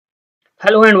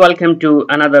Hello and welcome to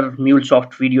another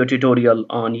MuleSoft video tutorial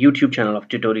on YouTube channel of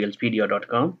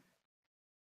tutorialspedia.com.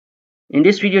 In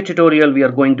this video tutorial, we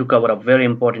are going to cover a very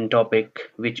important topic,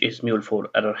 which is Mule for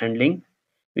error handling.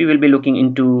 We will be looking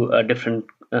into different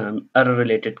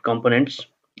error-related components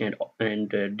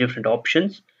and different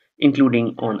options,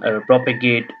 including on error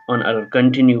propagate, on error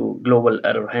continue, global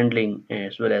error handling,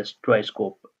 as well as try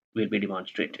scope will be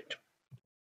demonstrated.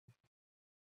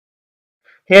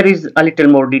 Here is a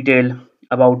little more detail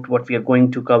about what we are going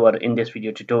to cover in this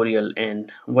video tutorial and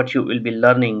what you will be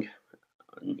learning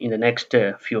in the next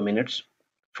few minutes.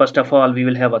 First of all, we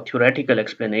will have a theoretical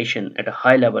explanation at a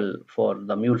high level for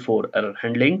the Mule4 error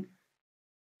handling,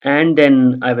 and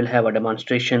then I will have a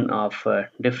demonstration of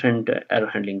different error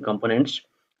handling components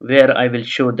where I will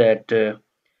show that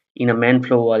in a main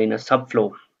flow or in a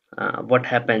subflow what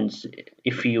happens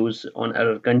if we use on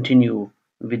error continue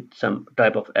with some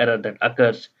type of error that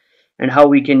occurs, and how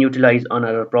we can utilize on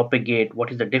error propagate,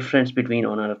 what is the difference between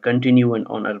on error continue and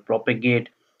on error propagate,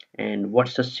 and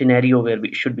what's the scenario where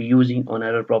we should be using on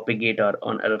error propagate or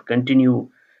on error continue.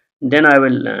 Then I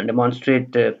will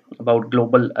demonstrate about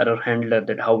global error handler,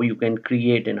 that how you can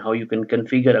create and how you can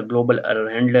configure a global error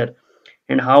handler,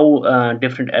 and how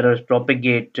different errors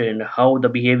propagate and how the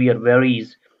behavior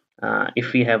varies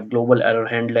if we have global error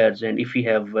handlers and if we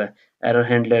have error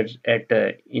handlers at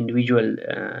individual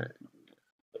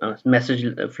message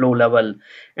flow level.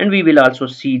 And we will also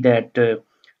see that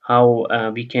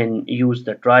how we can use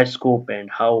the try scope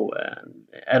and how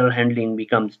error handling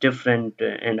becomes different,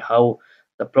 and how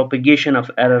the propagation of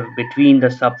error between the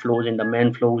subflows and the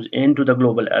main flows into the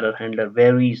global error handler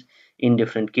varies in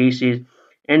different cases.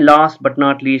 And last but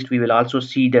not least, we will also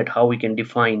see that how we can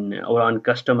define our own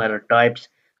custom error types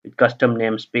with custom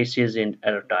namespaces and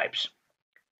error types.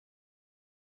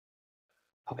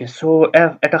 Okay, so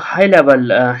at a high level,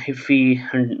 if we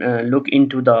look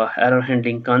into the error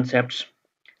handling concepts,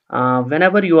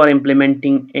 whenever you are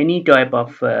implementing any type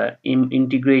of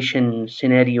integration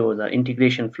scenarios or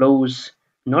integration flows,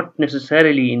 not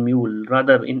necessarily in Mule,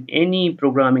 rather in any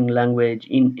programming language,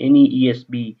 in any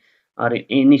ESB or in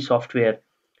any software,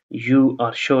 you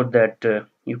are sure that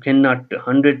you cannot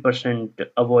 100%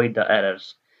 avoid the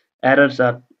errors. Errors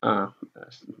are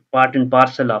part and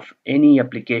parcel of any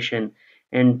application,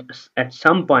 and at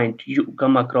some point you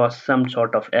come across some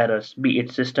sort of errors, be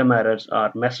it system errors or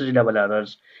message level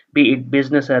errors, be it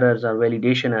business errors or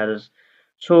validation errors.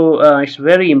 So it's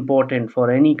very important for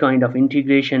any kind of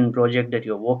integration project that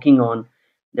you're working on,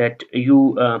 that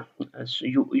you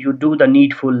do the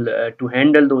needful to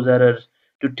handle those errors,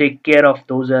 to take care of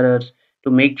those errors, to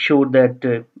make sure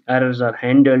that errors are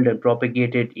handled and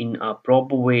propagated in a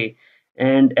proper way,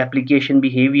 and application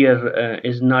behavior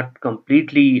is not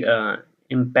completely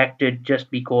impacted just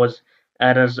because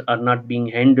errors are not being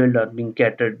handled or being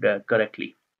catered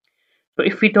correctly. So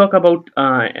if we talk about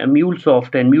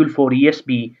MuleSoft and Mule4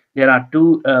 ESB, there are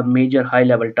two major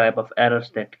high-level type of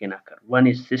errors that can occur. One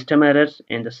is system errors,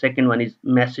 and the second one is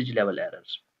message level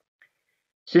errors.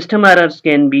 System errors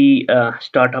can be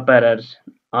startup errors,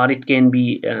 or it can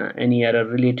be any error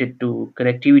related to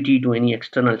connectivity to any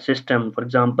external system. For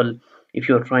example, if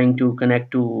you're trying to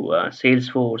connect to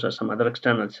Salesforce or some other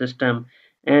external system,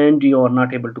 and you are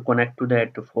not able to connect to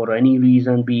that for any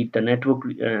reason, be it the network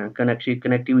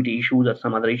connectivity issues or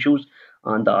some other issues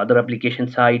on the other application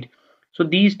side. So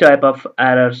these type of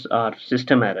errors are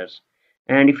system errors.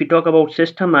 And if we talk about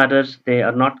system errors, they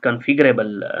are not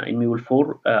configurable in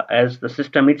Mule4 as the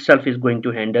system itself is going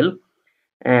to handle.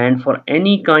 And for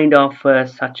any kind of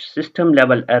such system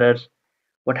level errors,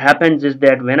 what happens is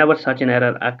that whenever such an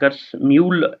error occurs,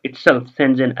 Mule itself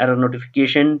sends an error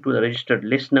notification to the registered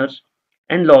listeners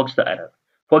and logs the error.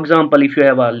 For example, if you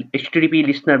have a HTTP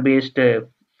listener based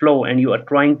flow and you are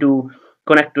trying to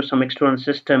connect to some external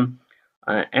system,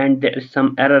 and there is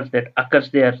some error that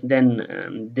occurs there,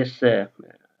 then this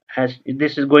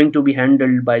is going to be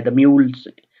handled by the Mule's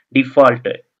default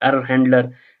error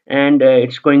handler, and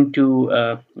it's going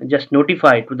to just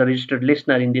notify to the registered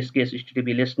listener, in this case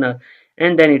HTTP listener,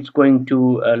 and then it's going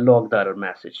to log the error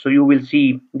message. So you will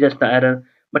see just the error,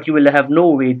 but you will have no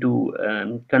way to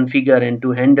configure and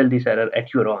to handle this error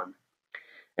at your own.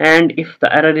 And if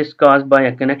the error is caused by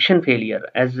a connection failure,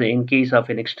 as in case of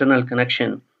an external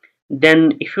connection,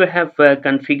 then if you have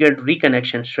configured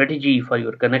reconnection strategy for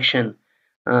your connection,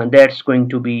 that's going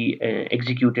to be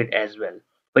executed as well.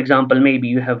 For example, maybe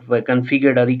you have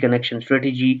configured a reconnection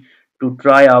strategy to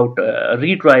try out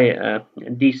retry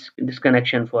this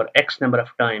connection for X number of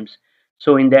times.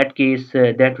 So in that case,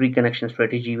 that reconnection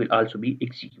strategy will also be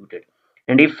executed.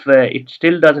 And if it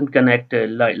still doesn't connect,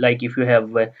 like if you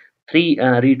have three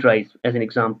retries as an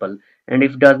example, and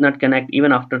if does not connect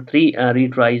even after three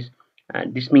retries,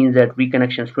 this means that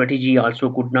reconnection strategy also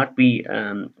could not be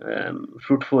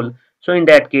fruitful. So in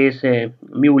that case,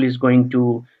 Mule is going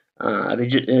to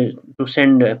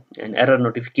send an error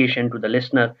notification to the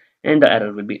listener, and the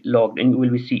error will be logged, and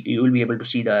you will be able to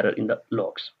see the error in the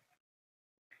logs.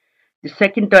 The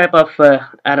second type of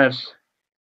errors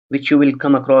which you will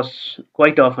come across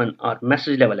quite often are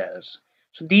message level errors.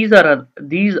 So these are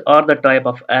the type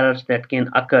of errors that can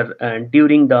occur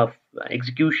during the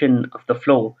execution of the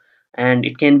flow, and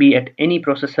it can be at any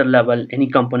processor level, any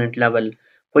component level.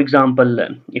 For example,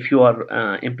 if you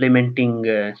are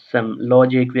implementing some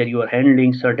logic where you are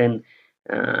handling certain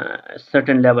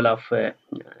level of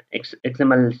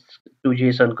XML to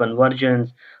JSON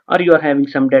conversions, or you are having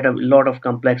some data, lot of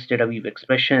complex data weave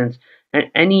expressions, and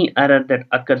any error that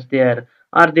occurs there,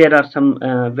 or there are some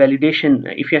validation,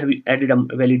 if you have added a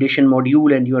validation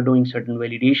module and you are doing certain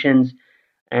validations,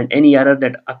 and any error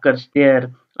that occurs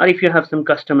there, or if you have some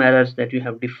custom errors that you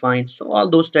have defined, so all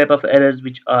those type of errors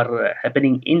which are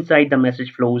happening inside the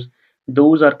message flows,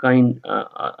 those are kind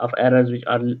of errors which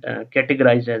are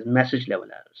categorized as message level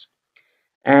errors,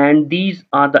 and these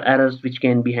are the errors which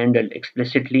can be handled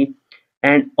explicitly.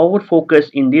 And our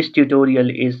focus in this tutorial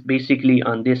is basically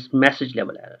on this message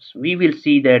level errors. We will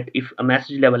see that if a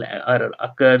message level error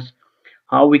occurs,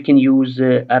 how we can use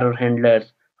error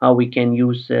handlers, how we can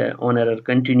use on error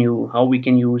continue, how we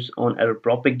can use on error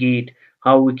propagate,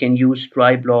 how we can use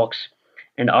try blocks,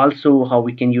 and also how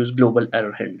we can use global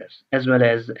error handlers, as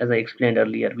I explained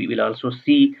earlier, we will also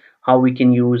see how we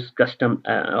can use custom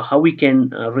how we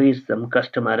can raise some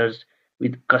custom errors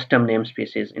with custom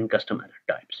namespaces in custom error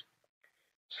types.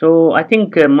 So I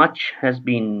think much has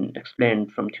been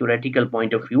explained from theoretical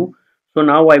point of view. So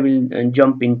now I will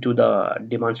jump into the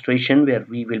demonstration where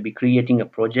we will be creating a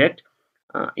project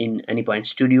in Anypoint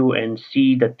Studio and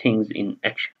see the things in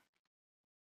action.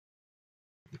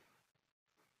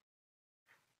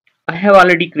 I have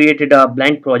already created a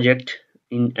blank project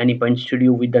in Anypoint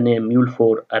Studio with the name Mule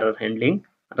for error handling.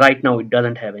 Right now it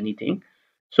doesn't have anything.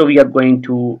 So we are going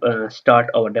to start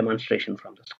our demonstration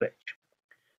from the scratch.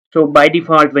 So by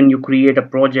default, when you create a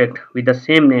project with the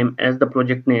same name as the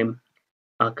project name,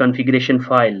 a configuration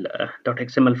file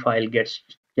 .xml file gets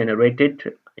generated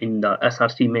in the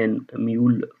src main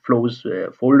mule flows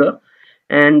folder,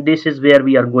 and this is where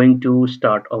we are going to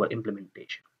start our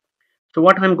implementation. So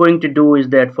what I'm going to do is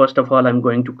that first of all I'm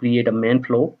going to create a main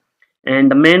flow, and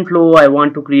the main flow I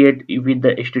want to create with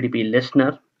the HTTP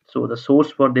listener. So the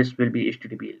source for this will be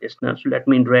HTTP listener. So let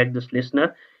me drag this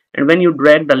listener, and when you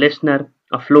drag the listener,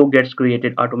 a flow gets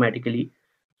created automatically.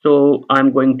 So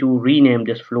I'm going to rename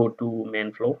this flow to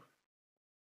main flow.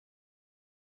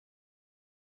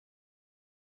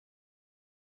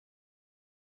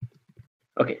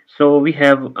 Okay, so we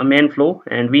have a main flow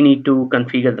and we need to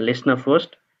configure the listener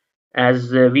first,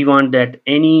 as we want that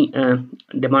any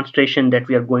demonstration that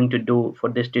we are going to do for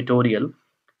this tutorial,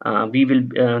 we will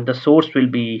the source will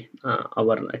be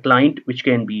our client, which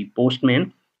can be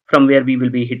Postman, from where we will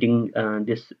be hitting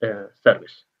this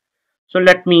service. So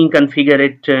let me configure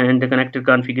it, and the connector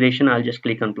configuration, I'll just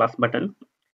click on plus button,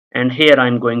 and here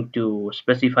I'm going to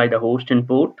specify the host and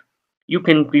port. You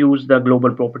can use the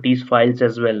global properties files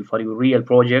as well for your real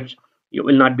projects. You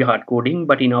will not be hard coding,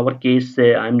 but in our case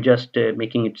I'm just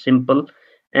making it simple,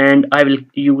 and I will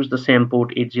use the same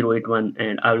port 8081,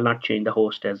 and I will not change the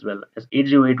host as well, as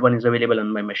 8081 is available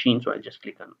on my machine. So I'll just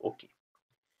click on OK,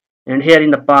 and here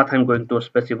in the path I'm going to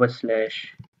specify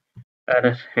slash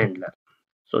error handler.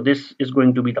 So this is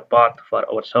going to be the path for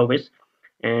our service,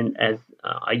 and as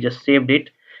I just saved it.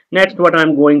 Next, what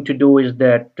I'm going to do is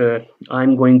that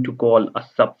I'm going to call a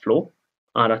subflow,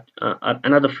 or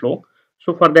another flow.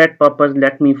 So for that purpose,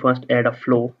 let me first add a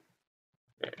flow,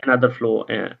 another flow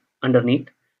underneath.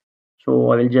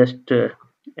 So I will just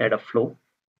add a flow,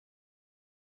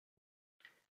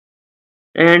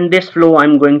 and this flow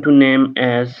I'm going to name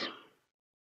as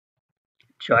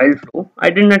child flow. I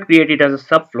did not create it as a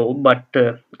subflow, but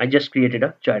I just created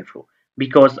a child flow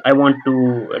because I want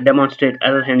to demonstrate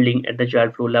error handling at the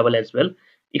child flow level as well.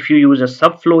 If you use a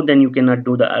subflow, then you cannot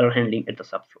do the error handling at the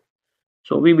subflow.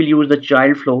 So we will use the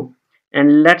child flow,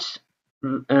 and let's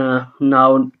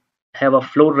now have a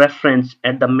flow reference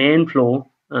at the main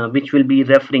flow, which will be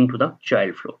referring to the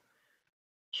child flow.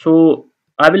 So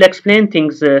I will explain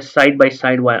things side by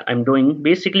side while I'm doing.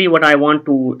 Basically, what I want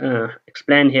to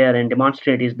explain here and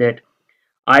demonstrate is that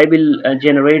I will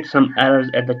generate some errors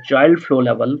at the child flow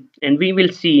level, and we will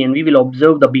see and we will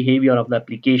observe the behavior of the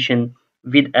application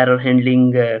with error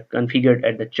handling configured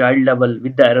at the child level,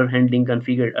 with the error handling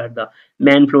configured at the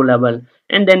main flow level,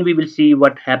 and then we will see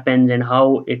what happens and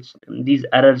how it's these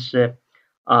errors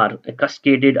are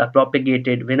cascaded or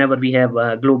propagated whenever we have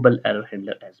a global error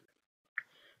handler as well.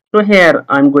 So here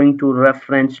I'm going to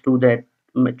reference to that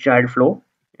child flow,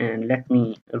 and let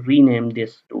me rename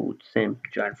this to same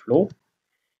child flow.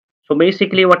 So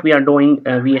basically what we are doing,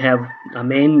 we have a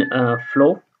main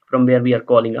flow from where we are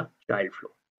calling a child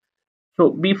flow. So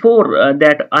before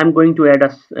that, I'm going to add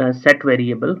a set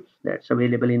variable that's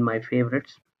available in my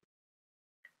favorites.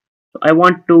 So I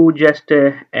want to just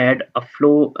add a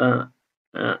flow.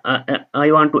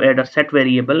 I want to add a set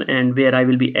variable, and where I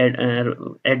will be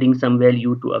adding some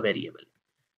value to a variable.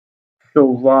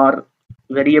 So var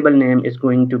variable name is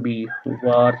going to be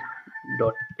var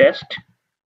dot test.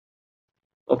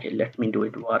 Okay, let me do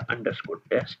it var underscore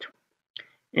test.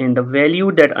 And the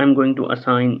value that I'm going to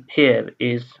assign here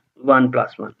is 1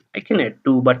 plus 1. I can add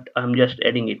 2, but I'm just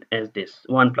adding it as this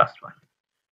 1 plus 1.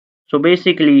 So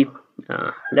basically,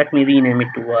 let me rename it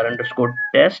to var underscore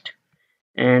test,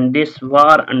 and this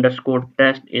var underscore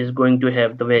test is going to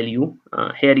have the value,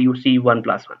 here you see 1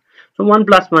 plus 1. So 1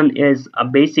 plus 1 is a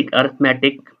basic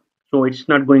arithmetic, so it's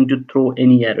not going to throw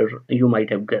any error. You might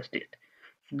have guessed it.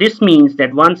 This means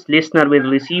that once listener will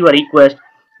receive a request,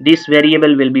 this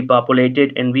variable will be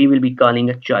populated and we will be calling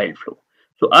a child flow.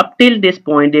 So up till this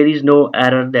point, there is no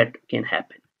error that can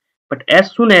happen. But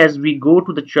as soon as we go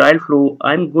to the child flow,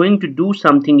 I'm going to do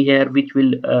something here which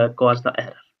will cause the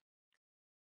error.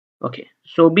 Okay,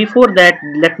 so before that,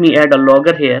 let me add a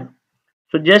logger here.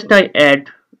 So just I add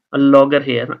a logger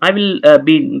here. I will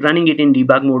be running it in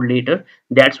debug mode later.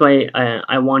 That's why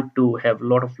I want to have a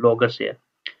lot of loggers here.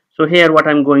 So here what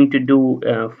I'm going to do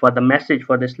for the message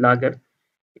for this logger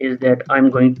is that I'm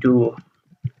going to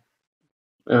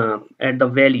add the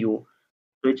value,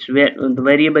 which the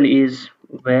variable is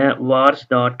vars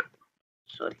dot,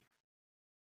 sorry,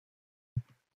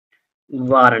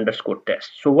 var underscore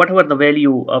test. So whatever the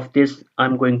value of this,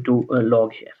 I'm going to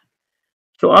log here.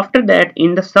 So after that,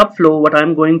 in the subflow, what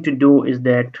I'm going to do is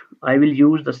that I will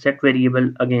use the set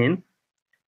variable again.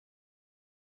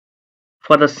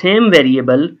 For the same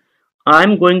variable, what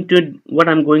I'm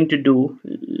going to do,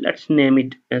 let's name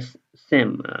it as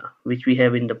same, which we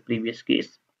have in the previous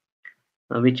case,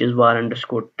 which is var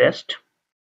underscore test.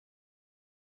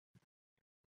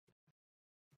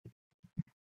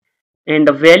 And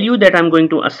the value that I'm going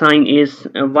to assign is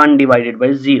 1 divided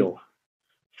by 0.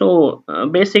 So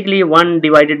basically 1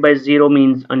 divided by 0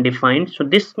 means undefined. So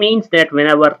this means that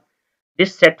whenever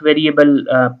this set variable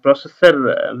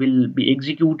processor will be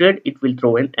executed, it will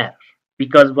throw an error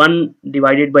because 1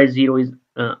 divided by 0 is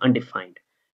undefined,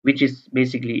 which is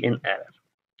basically an error.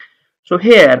 So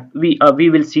here we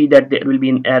will see that there will be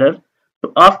an error.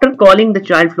 So after calling the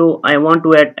child flow, I want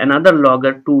to add another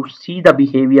logger to see the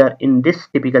behavior in this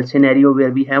typical scenario where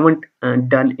we haven't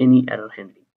done any error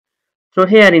handling. So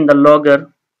here in the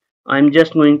logger, I'm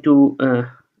just going to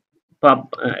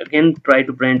again try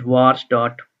to print vars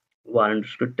dot var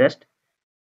underscore test,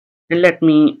 and let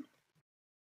me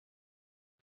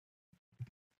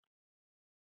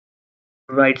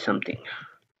write something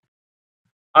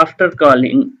after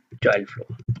calling child flow.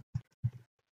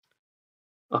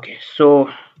 Okay, so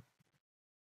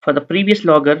for the previous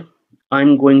logger,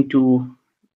 I'm going to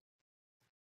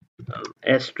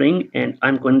a string and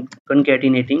I'm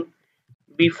concatenating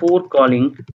before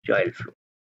calling child flow.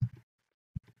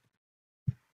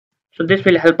 So this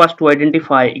will help us to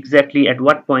identify exactly at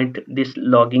what point this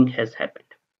logging has happened.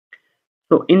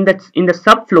 So in the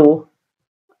subflow,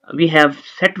 we have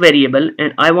set variable,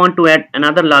 and I want to add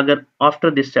another logger after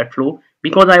this set flow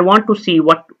because I want to see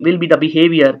what will be the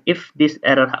behavior if this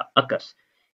error occurs.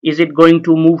 Is it going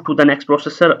to move to the next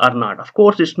processor or not? Of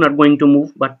course it's not going to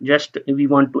move, but just we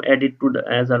want to add it to the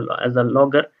as a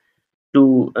logger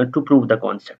to prove the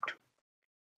concept.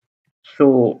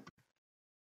 So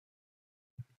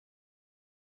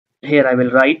here I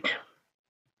will write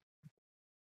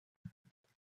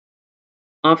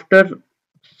after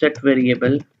set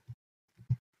variable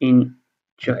in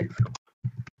child flow.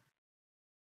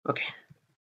 Okay,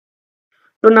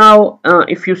 so now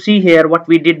if you see here what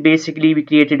we did, basically we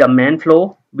created a main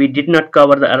flow. We did not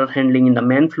cover the error handling in the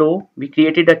main flow. We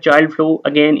created a child flow.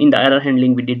 Again, in the error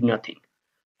handling we did nothing.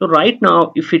 So right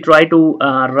now if we try to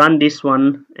run this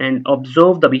one and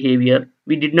observe the behavior,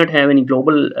 we did not have any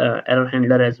global error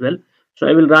handler as well. So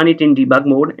I will run it in debug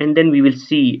mode, and then we will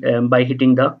see by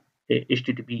hitting the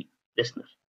HTTP listener.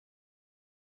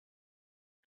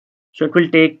 So it will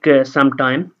take some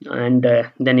time, and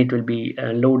then it will be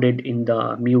loaded in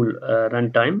the Mule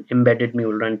runtime, embedded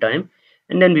Mule runtime,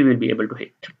 and then we will be able to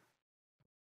hit.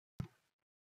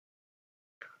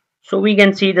 So we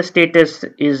can see the status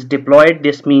is deployed.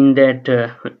 This means that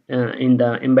in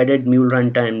the embedded Mule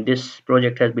runtime, this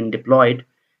project has been deployed,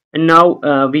 and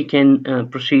now we can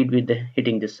proceed with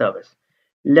hitting this service.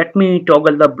 Let me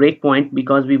toggle the breakpoint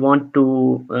because we want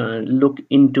to look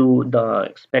into the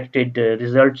expected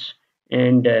results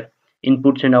and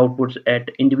inputs and outputs at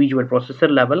individual processor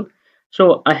level.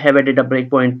 So I have added a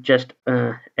breakpoint just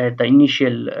at the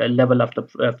initial level of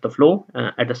the flow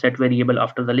at the set variable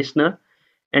after the listener,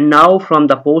 and now from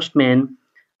the postman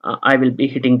I will be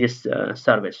hitting this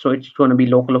service. So it's going to be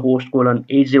localhost colon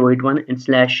 8081 and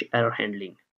slash error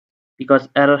handling, because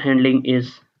error handling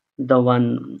is the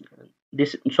one,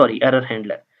 this, sorry, error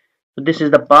handler. So this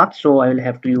is the path, so I will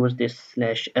have to use this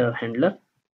slash error handler.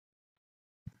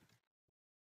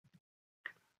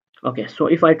 Okay, so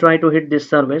if I try to hit this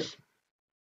service,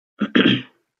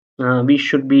 we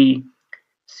should be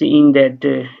seeing that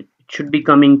it should be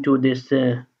coming to this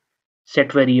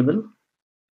set variable.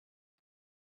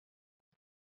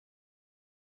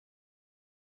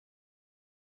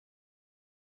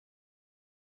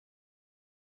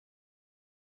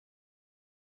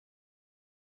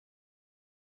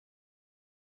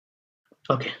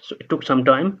 Okay, so it took some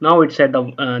time. Now it's at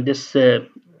the this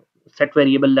set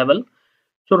variable level.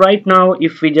 So right now,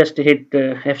 if we just hit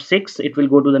F6, it will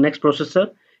go to the next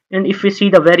processor. And if we see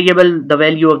the variable, the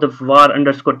value of the var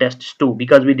underscore test is 2,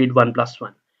 because we did 1 plus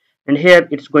 1. And here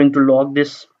it's going to log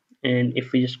this. And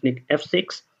if we just click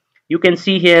F6, you can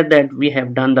see here that we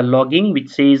have done the logging, which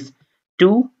says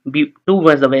 2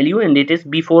 was the value, and it is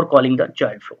before calling the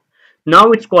child flow.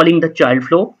 Now it's calling the child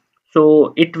flow.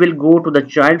 So it will go to the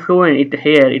child flow, and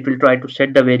here it will try to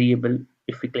set the variable.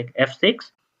 If we click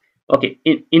F6, okay,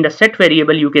 in the set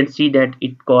variable you can see that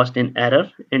it caused an error,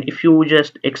 and if you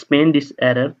just expand this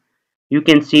error, you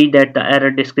can see that the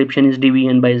error description is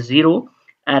deviant by 0,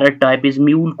 error type is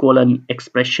mule colon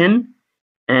expression,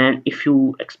 and if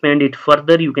you expand it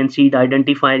further you can see the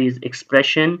identifier is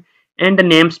expression, and the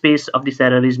namespace of this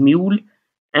error is mule,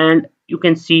 and you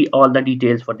can see all the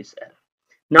details for this error.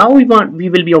 Now we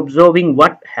will be observing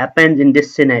what happens in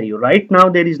this scenario. Right now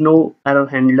there is no error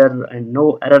handler and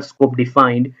no error scope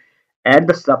defined at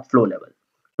the subflow level.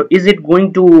 So is it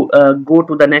going to go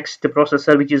to the next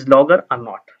processor, which is logger, or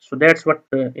not? So that's what,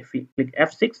 if we click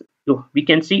F6, so we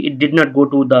can see it did not go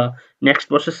to the next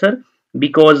processor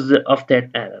because of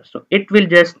that error. So it will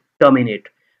just terminate.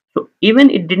 So even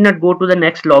it did not go to the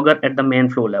next logger at the main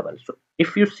flow level. So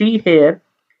if you see here,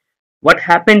 what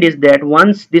happened is that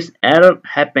once this error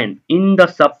happened in the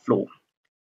subflow,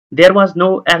 there was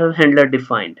no error handler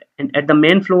defined, and at the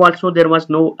main flow also there was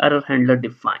no error handler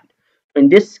defined. In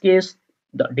this case,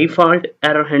 the default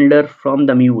error handler from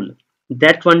the mule,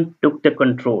 that one took the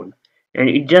control, and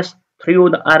it just threw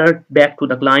the error back to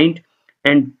the client,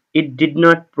 and it did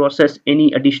not process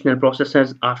any additional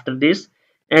processors after this.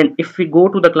 And if we go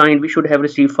to the client, we should have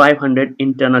received 500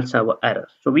 internal server error.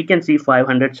 So we can see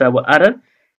 500 server error,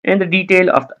 and the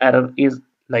detail of the error is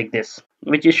like this,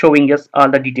 which is showing us all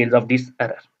the details of this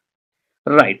error.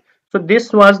 Right. So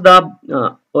this was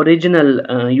the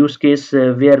original use case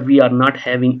where we are not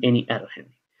having any error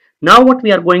handling. Now what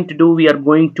we are going to do, we are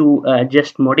going to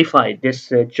just modify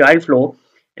this child flow.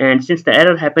 And since the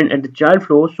error happened at the child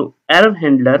flow, so error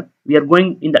handler, we are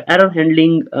going in the error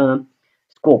handling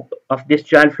scope of this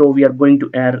child flow, we are going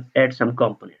to add some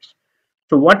components.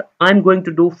 So what I'm going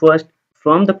to do first,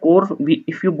 from the core,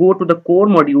 if you go to the core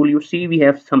module, you see we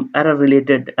have some error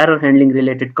handling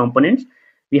related components.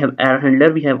 We have error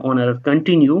handler, we have on error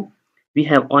continue, we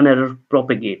have on error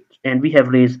propagate, and we have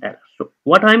raise error. So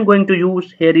what I'm going to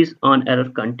use here is on error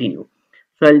continue.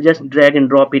 So I'll just drag and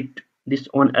drop it, this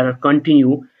on error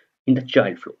continue, in the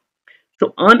child flow.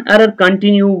 So on error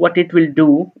continue, what it will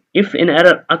do, if an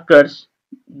error occurs,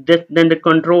 then the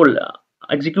control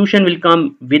execution will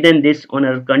come within this on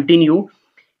error continue.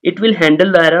 It will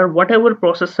handle the error. Whatever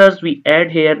processors we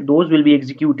add here, those will be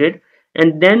executed.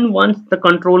 And then once the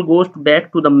control goes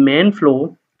back to the main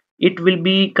flow, it will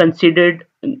be considered,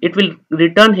 it will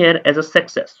return here as a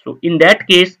success. So in that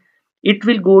case, it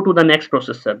will go to the next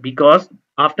processor, because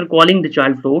after calling the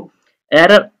child flow,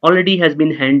 error already has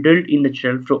been handled in the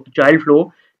child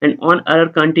flow, and on error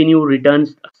continue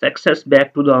returns success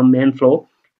back to the main flow,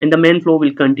 and the main flow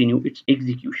will continue its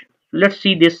execution. So let's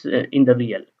see this in the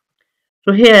real.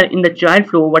 So here in the child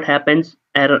flow, what happens,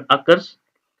 error occurs,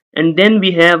 and then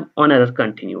we have on error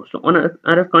continue. So on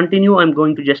error continue, I'm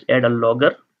going to just add a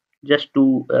logger just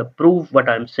to prove what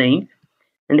I'm saying.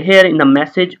 And here in the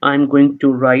message, I'm going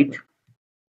to write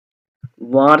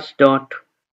vars dot,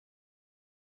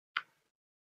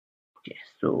 okay,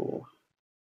 so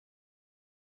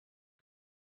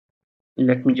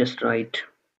let me just write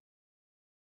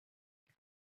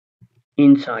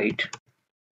inside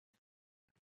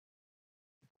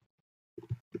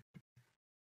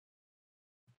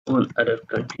on error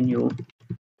continue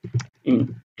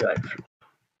in child flow.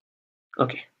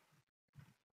 Okay,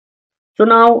 so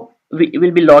now we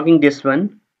will be logging this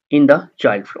one in the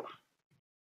child flow.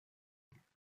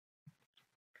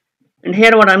 And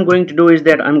here what I'm going to do is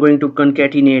that I'm going to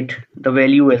concatenate the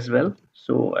value as well.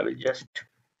 So I will just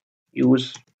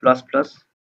use plus plus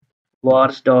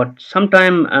wars dot.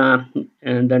 Sometime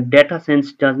the data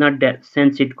sense does not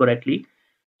sense it correctly,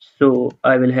 so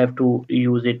I will have to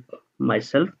use it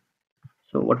myself.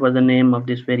 So what was the name of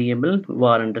this variable?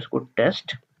 Var underscore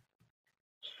test.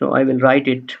 So I will write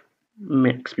it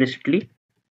explicitly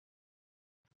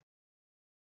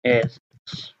as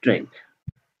string.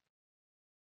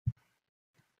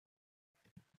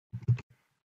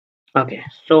 Okay,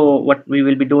 so what we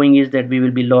will be doing is that we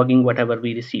will be logging whatever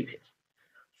we receive here.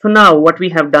 So now what we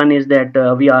have done is that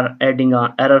we are adding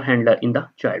an error handler in the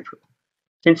child flow.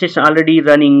 Since it's already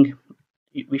running,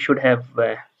 we should have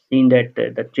seen that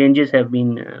the changes have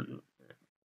been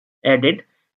added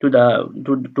to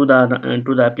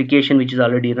the application which is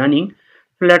already running.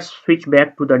 So let's switch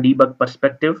back to the debug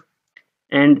perspective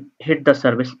and hit the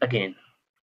service again.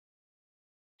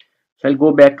 So I'll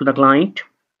go back to the client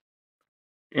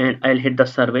and I'll hit the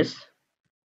service.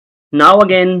 Now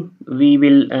again we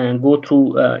will go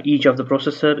through each of the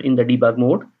processor in the debug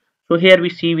mode. So here we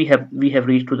see we have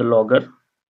reached to the logger,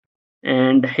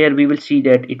 and here we will see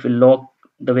that it will log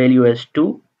the value as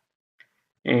 2,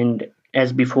 and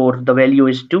as before the value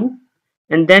is 2,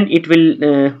 and then it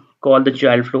will call the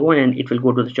child flow and it will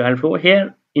go to the child flow.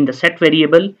 Here in the set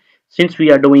variable, since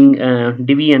we are doing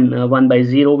division 1 by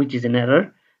 0, which is an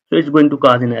error, so it's going to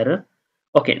cause an error.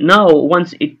 Okay, now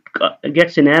once it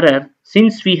gets an error,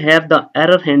 since we have the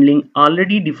error handling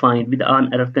already defined with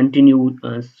an error continue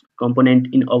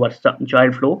component in our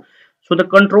child flow, so the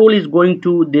control is going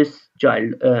to this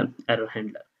child error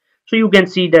handler. So you can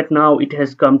see that now it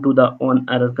has come to the on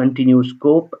error continue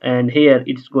scope, and here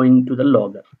it's going to the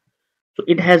logger. So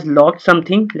it has logged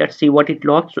something. Let's see what it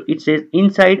logged. So it says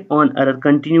inside on error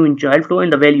continue in child flow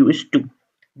and the value is 2.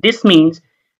 This means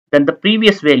that the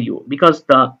previous value, because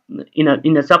the in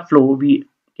a subflow we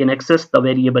can access the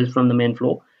variables from the main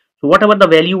flow. So whatever the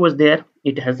value was there,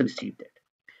 it has received it.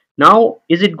 Now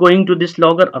is it going to this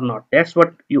logger or not? That's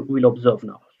what you will observe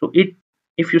now. So it,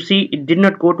 if you see, it did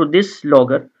not go to this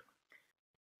logger,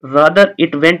 rather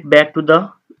it went back to the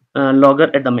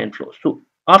logger at the main flow. So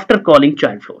after calling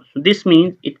child flow, so this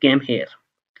means it came here,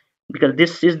 because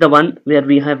this is the one where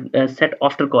we have set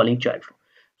after calling child flow.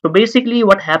 So basically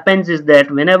what happens is that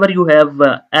whenever you have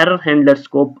error handler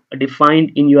scope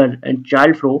defined in your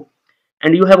child flow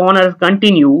and you have on error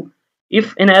continue,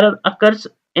 if an error occurs,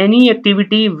 any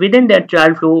activity within that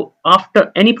child flow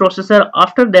after any processor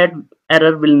after that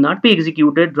error will not be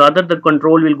executed, rather the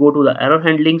control will go to the error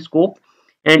handling scope,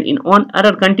 and in on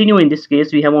error continue in this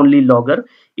case we have only logger.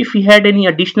 If we had any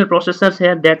additional processors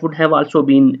here, that would have also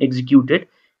been executed,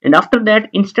 and after that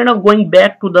instead of going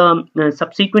back to the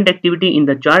subsequent activity in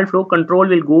the child flow, control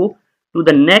will go to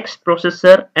the next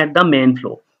processor at the main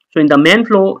flow. So in the main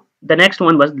flow the next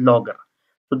one was logger.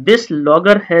 So this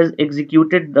logger has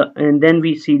executed the, and then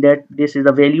we see that this is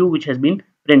the value which has been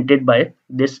printed by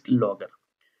this logger.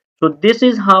 So this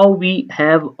is how we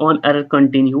have on error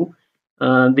continue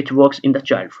which works in the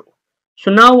child flow. So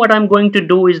now what I'm going to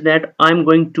do is that I'm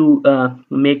going to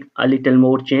make a little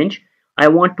more change. I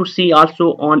want to see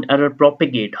also on error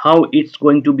propagate how it's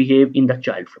going to behave in the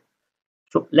child flow.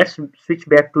 So let's switch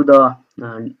back to the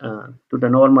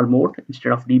normal mode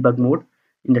instead of debug mode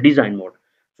in the design mode.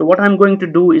 So what I'm going to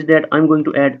do is that I'm going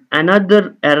to add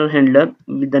another error handler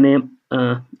with the name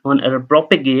on error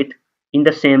propagate in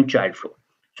the same child flow.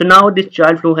 So now this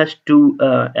child flow has two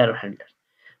error handlers.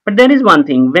 But there is one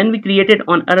thing: when we created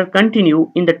on error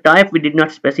continue, in the type we did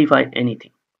not specify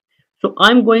anything. So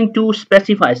I'm going to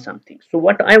specify something. So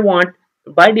what I want,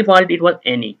 by default it was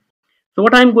any. So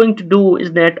what I'm going to do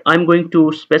is that I'm going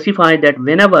to specify that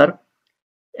whenever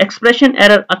expression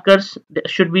error occurs, there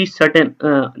should be certain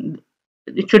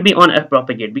it should be on error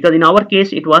propagate, because in our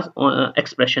case it was on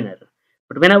expression error.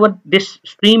 But whenever this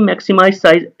stream maximize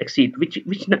size exceed, which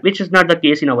is not the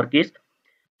case in our case,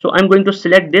 so I'm going to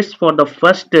select this for the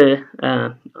first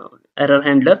error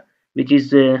handler, which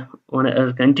is on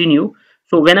error continue.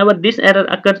 So whenever this error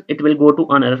occurs, it will go to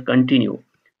on error continue.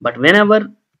 But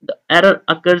whenever the error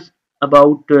occurs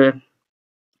about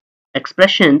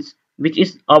expressions, which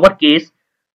is our case,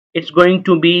 it's going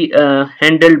to be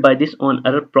handled by this on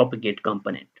error propagate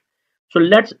component. So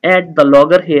let's add the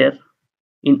logger here,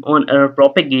 in on error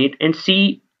propagate and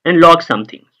see and log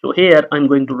something. So here I'm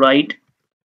going to write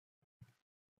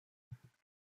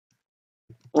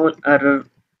on error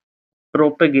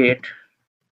propagate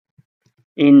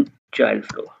in child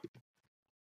flow,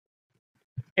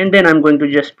 and then I'm going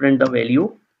to just print the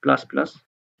value plus plus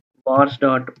vars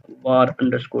dot var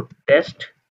underscore test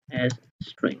as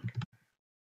string.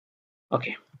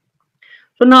 Okay,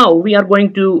 so now we are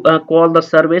going to call the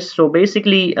service. So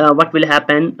basically what will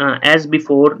happen, as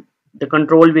before, the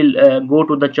control will go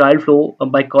to the child flow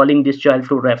by calling this child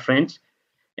flow reference,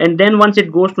 and then once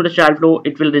it goes to the child flow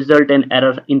it will result an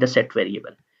error in the set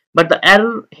variable. But the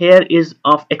error here is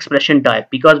of expression type,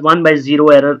 because 1 by 0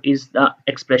 error is the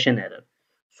expression error.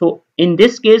 So in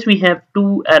this case we have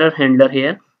two error handler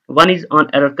here. One is on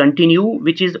error continue,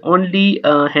 which is only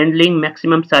handling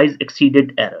maximum size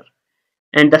exceeded error,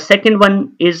 and the second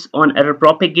one is on error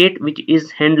propagate, which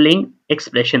is handling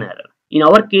expression error. In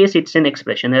our case it's an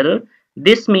expression error.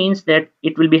 This means that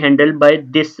it will be handled by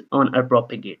this on error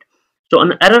propagate. So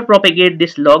on error propagate,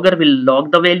 this logger will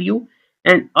log the value,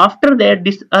 and after that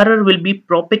this error will be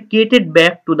propagated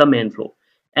back to the main flow.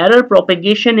 Error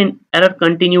propagation and error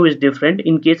continue is different.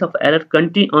 In case of error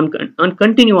on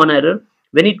continue on error,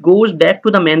 when it goes back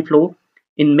to the main flow,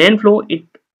 in main flow it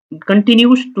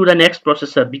continues to the next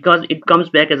processor, because it comes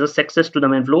back as a success to the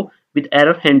main flow with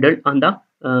error handled on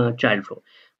the child flow.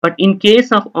 But in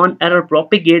case of on error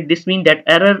propagate, this means that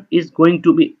error is going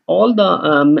to be all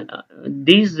the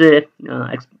these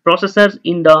processors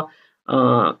in the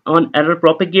on error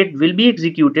propagate will be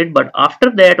executed, but after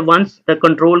that once the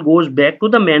control goes back to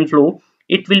the main flow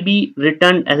it will be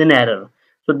returned as an error.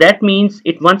 So that means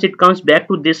it once it comes back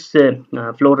to this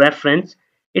flow reference,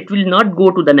 it will not go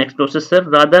to the next processor,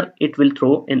 rather it will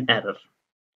throw an error.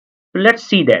 So let's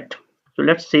see that. So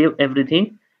let's save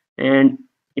everything and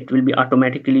it will be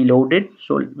automatically loaded.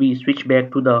 So we switch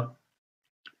back to the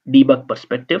debug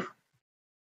perspective.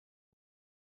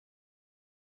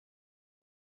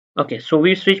 Okay, so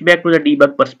we switch back to the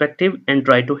debug perspective and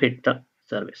try to hit the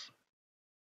service.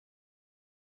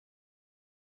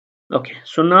 Okay,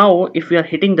 so now if we are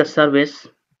hitting the service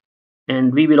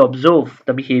and we will observe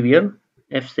the behavior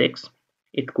F6,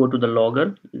 it go to the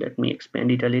logger. Let me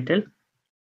expand it a little.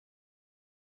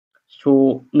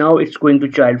 So now it's going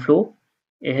to child flow.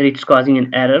 Here it's causing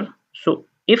an error. So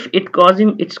if it's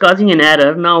causing an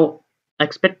error, now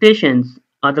expectations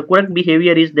or the correct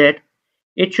behavior is that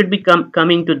it should be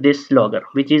coming to this logger,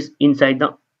 which is inside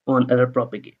the on error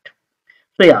propagate.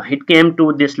 So yeah, it came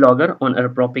to this logger on error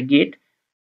propagate.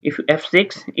 If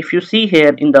F6, if you see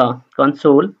here in the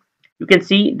console, you can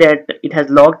see that it has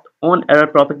logged on error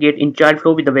propagate in child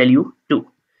flow with the value 2.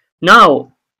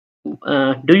 Now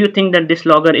do you think that this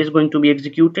logger is going to be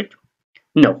executed?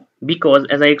 No, because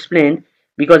as I explained,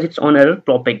 because it's on error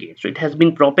propagate, so it has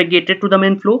been propagated to the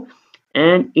main flow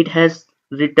and it has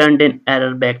returned an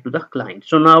error back to the client.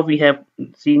 So now we have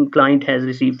seen client has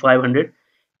received 500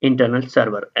 internal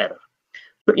server error.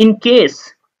 So in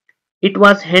case it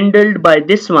was handled by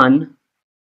this one,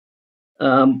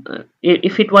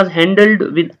 if it was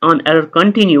handled with on error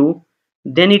continue,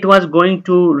 then it was going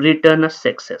to return a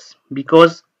success,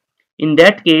 because in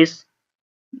that case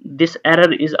this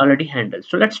error is already handled.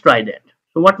 So let's try that.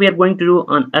 So what we are going to do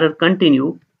on error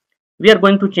continue, we are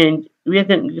going to change, we are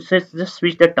going to just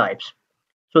switch the types.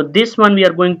 So this one we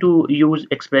are going to use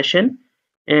expression,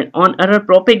 and on error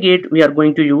propagate we are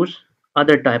going to use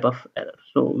other type of error.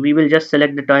 So we will just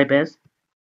select the type as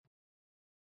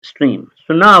stream.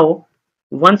 So now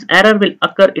once error will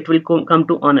occur, it will come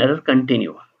to on error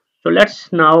continue. So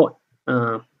let's now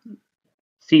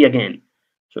see again.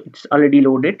 So it's already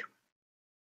loaded.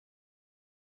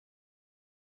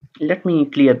 Let me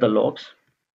clear the logs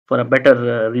for a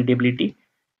better readability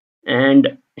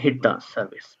and hit the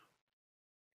service.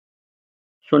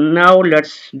 So now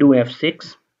let's do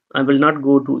F6. I will not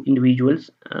go to individual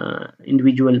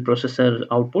processor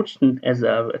outputs, as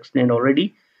I've explained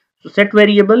already. So set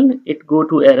variable, it go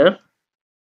to error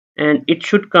and it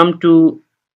should come to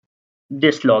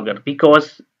this logger,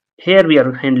 because here we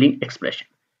are handling expression,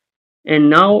 and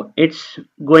now it's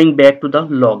going back to the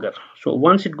logger. So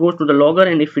once it goes to the logger,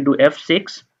 and if we do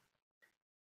F6,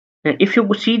 and if you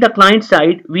see the client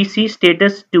side, we see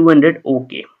status 200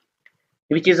 OK,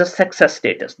 which is a success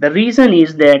status. The reason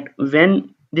is that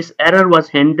when this error was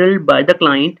handled by the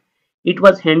client, it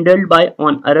was handled by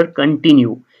on error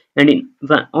continue, and in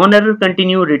on error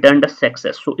continue returned a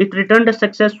success. So it returned a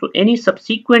success. So any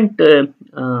subsequent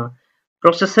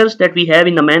processors that we have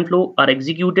in the main flow are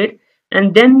executed,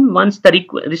 and then once the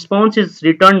response is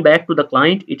returned back to the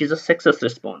client, it is a success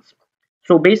response.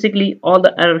 So basically all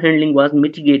the error handling was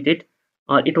mitigated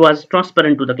or it was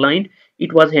transparent to the client,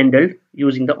 it was handled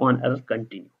using the on error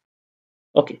continue.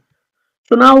 Okay,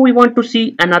 so now we want to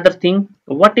see another thing.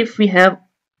 What if we have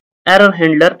error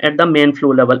handler at the main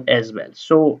flow level as well?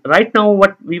 So right now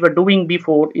what we were doing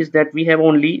before is that we have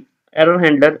only error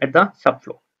handler at the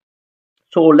subflow.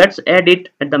 So let's add it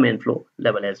at the main flow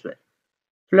level as well.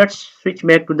 So let's switch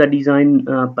back to the design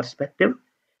perspective,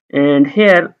 and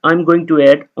here I'm going to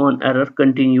add on error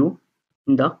continue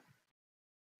in the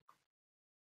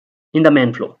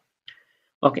main flow.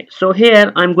 Okay, so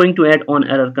here I'm going to add on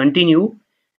error continue,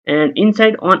 and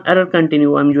inside on error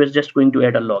continue I'm just going to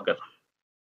add a logger,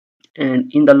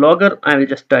 and in the logger I will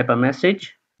just type a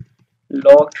message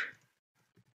logged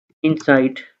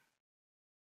inside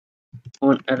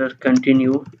on error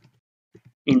continue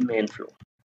in main flow.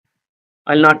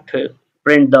 I'll not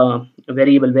print the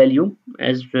variable value,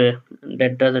 as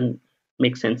that doesn't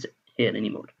make sense here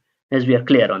anymore, as we are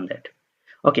clear on that.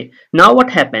 Okay, now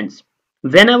what happens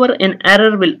whenever an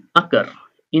error will occur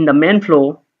in the main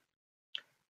flow?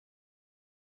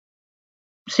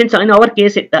 Since in our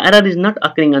case the error is not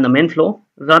occurring on the main flow,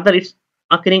 rather it's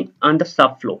occurring on the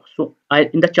subflow. So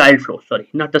in the child flow, sorry,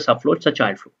 not the subflow, it's a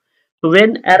child flow. So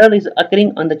when error is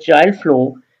occurring on the child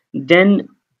flow, then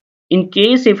in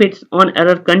case if it's on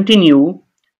error continue,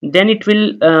 then it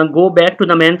will go back to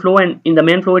the main flow, and in the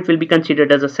main flow it will be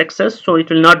considered as a success, so it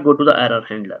will not go to the error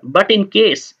handler. But in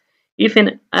case if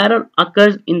an error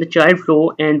occurs in the child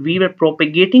flow and we were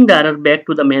propagating the error back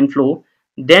to the main flow,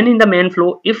 then in the main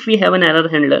flow if we have an error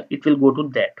handler, it will go to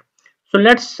that. So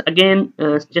let's again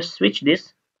just switch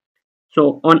this.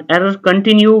 So on error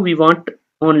continue we want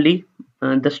only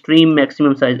the stream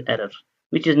maximum size error,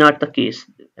 which is not the case,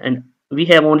 and we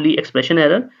have only expression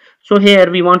error. So here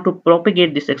we want to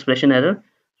propagate this expression error.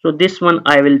 So this one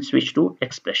I will switch to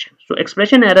expression. So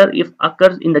expression error if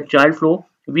occurs in the child flow,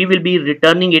 we will be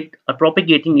returning it or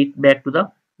propagating it back to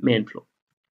the main flow,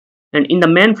 and in the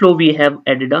main flow we have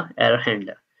added a error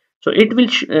handler. So it will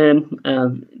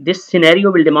this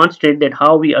scenario will demonstrate that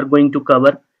how we are going to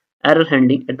cover error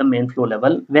handling at the main flow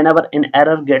level whenever an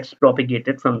error gets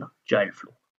propagated from the child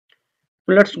flow.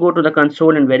 So let's go to the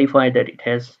console and verify that it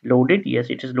has loaded. Yes,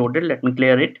 it is loaded. Let me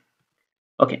clear it.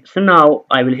 Okay, so now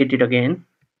I will hit it again.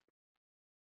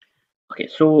 Okay,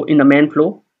 so in the main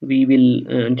flow we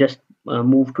will just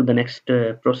move to the next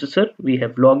processor. We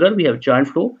have logger, we have child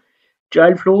flow.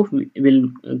 Child flow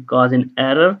will cause an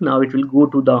error. Now it will go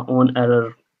to the on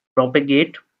error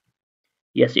propagate.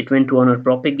 Yes, it went to on error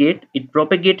propagate. It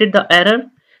propagated the error,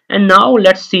 and now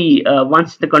let's see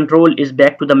once the control is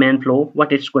back to the main flow,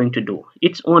 what it's going to do.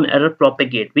 It's on error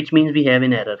propagate, which means we have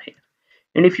an error here.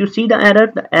 And if you see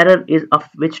the error is of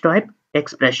which type?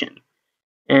 Expression.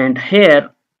 And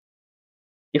here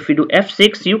if we do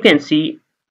F6, you can see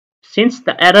since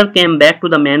the error came back to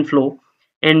the main flow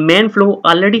and main flow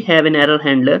already have an error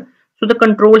handler, so the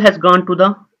control has gone to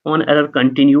the on error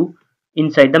continue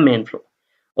inside the main flow.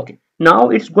 Okay, now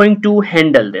it's going to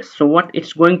handle this. So what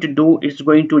it's going to do is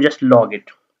going to just log it.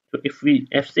 So if we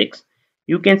F6,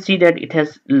 you can see that it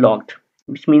has logged,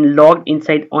 which means logged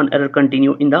inside on error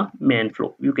continue in the main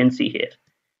flow. You can see here.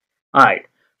 Alright,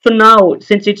 so now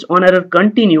since it's on error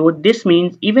continue, this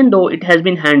means even though it has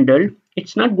been handled,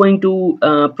 it's not going to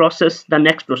process the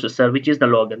next processor, which is the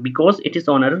logger, because it is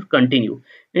on error continue.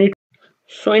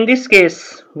 So in this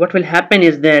case what will happen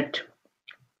is that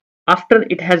after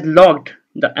it has logged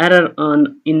the error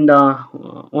in the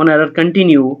on error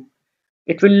continue,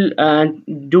 it will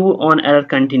do on error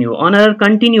continue. On error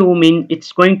continue mean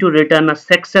it's going to return a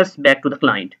success back to the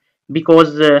client,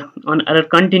 because on error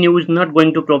continue is not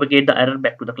going to propagate the error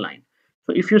back to the client.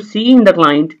 So if you see in the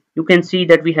client, you can see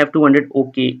that we have 200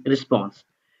 OK response.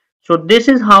 So this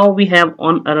is how we have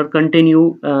on error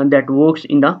continue that works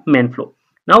in the main flow.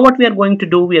 Now what we are going to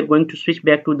do, we are going to switch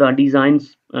back to the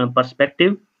designs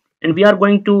perspective, and we are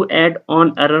going to add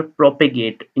on error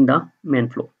propagate in the main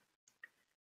flow.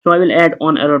 So I will add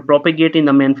on error propagate in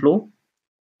the main flow,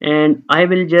 and I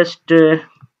will just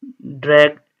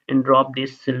drag and drop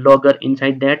this logger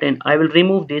inside that, and I will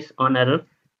remove this on error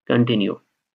continue.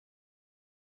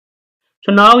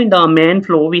 So now in the main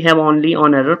flow we have only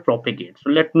on error propagate.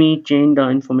 So let me change the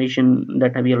information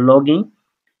that we are logging.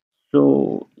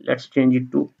 So let's change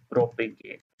it to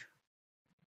propagate.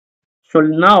 So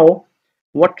now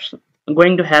what's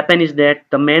going to happen is that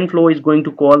the main flow is going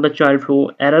to call the child flow.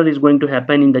 Error is going to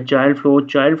happen in the child flow.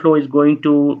 Child flow is going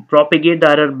to propagate the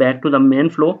error back to the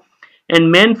main flow,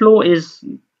 and main flow is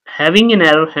having an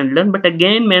error handler, but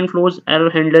again main flow's error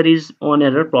handler is on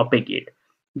error propagate.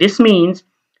 This means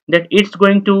that it's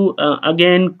going to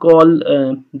again call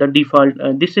the default.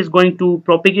 This is going to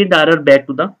propagate the error back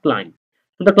to the client.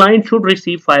 So the client should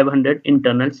receive 500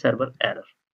 internal server error.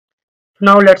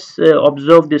 Now let's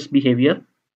observe this behavior.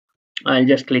 I'll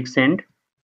just click send.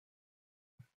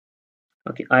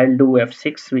 Okay, I'll do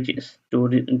F6, which is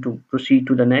to proceed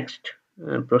to the next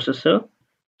processor.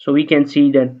 So we can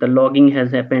see that the logging has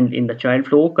happened in the child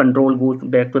flow. Control goes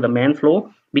back to the main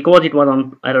flow because it was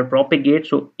on error propagate,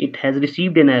 so it has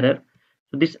received an error.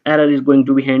 So this error is going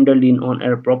to be handled in on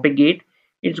error propagate.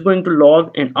 It's going to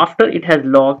log, and after it has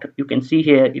logged, you can see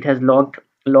here it has logged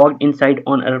inside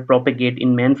on error propagate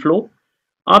in main flow.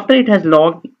 After it has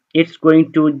logged, it's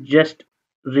going to just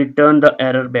return the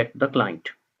error back to the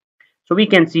client. So we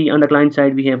can see on the client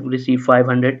side we have received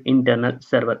 500 internal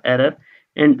server error,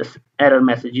 and this error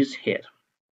message is here.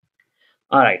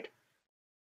 Alright,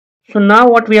 so now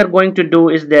what we are going to do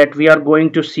is that we are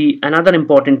going to see another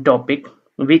important topic,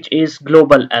 which is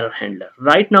global error handler.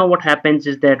 Right now what happens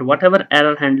is that whatever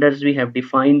error handlers we have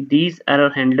defined, these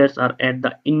error handlers are at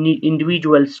the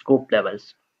individual scope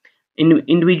levels, in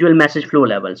individual message flow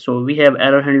levels. So we have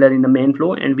error handler in the main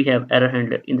flow and we have error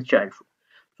handler in the child flow.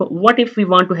 So what if we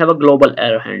want to have a global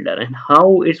error handler, and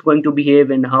how it's going to behave,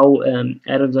 and how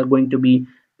errors are going to be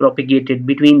propagated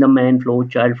between the main flow,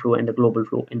 child flow, and the global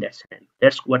flow in that scenario?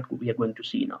 That's what we are going to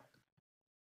see now.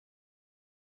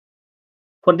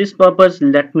 For this purpose,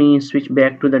 let me switch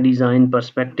back to the design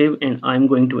perspective, and I'm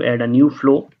going to add a new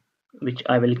flow, which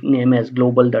I will name as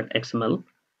global.xml.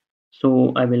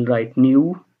 So I will write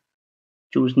new,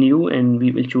 choose new, and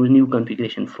we will choose new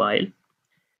configuration file,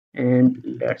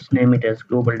 and let's name it as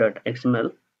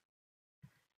global.xml.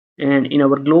 And in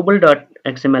our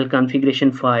global.xml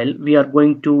configuration file, we are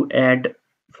going to add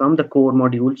from the core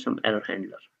module some error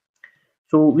handler.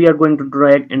 So we are going to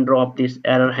drag and drop this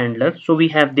error handler. So we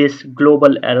have this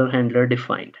global error handler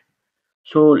defined.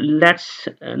 So let's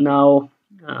now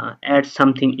add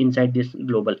something inside this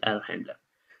global error handler.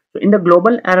 So in the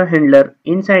global error handler,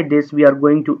 inside this we are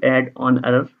going to add on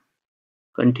error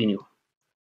continue.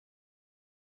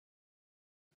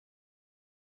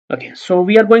 Okay, so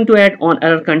we are going to add on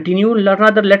error continue.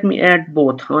 Rather, let me add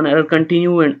both on error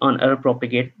continue and on error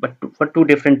propagate, but for two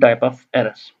different type of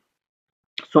errors.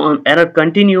 So on error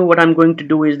continue, what I'm going to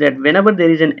do is that whenever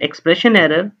there is an expression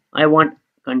error, I want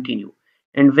continue,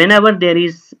 and whenever there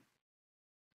is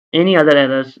any other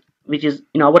errors, which is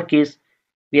in our case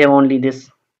we have only this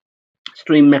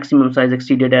stream maximum size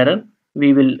exceeded error,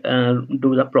 we will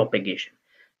do the propagation.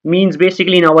 Means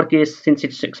basically in our case, since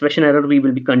it's expression error, we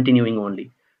will be continuing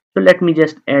only. So let me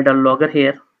just add a logger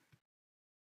here,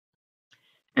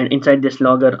 and inside this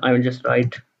logger I will just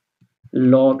write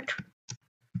logged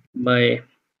by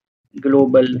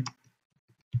global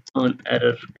on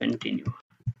error continue,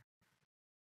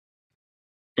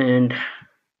 and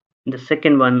the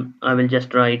second one I will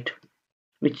just write,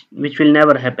 which will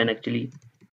never happen actually,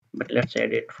 but let's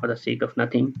add it for the sake of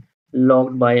nothing,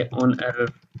 logged by on error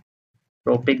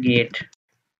propagate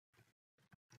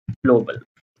global.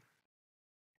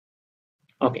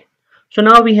 Okay, so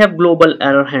now we have global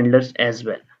error handlers as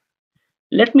well.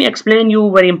 Let me explain you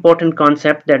a very important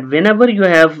concept, that whenever you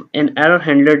have an error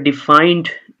handler defined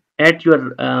at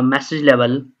your message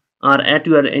level or at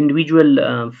your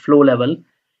individual flow level,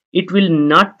 it will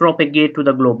not propagate to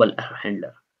the global error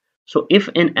handler. So if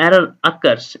an error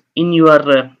occurs in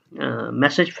your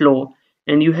message flow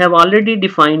and you have already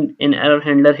defined an error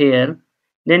handler here,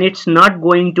 then it's not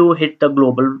going to hit the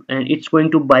global, and it's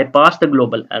going to bypass the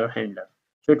global error handler.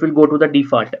 So it will go to the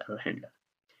default error handler.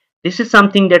 This is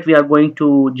something that we are going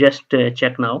to just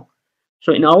check now.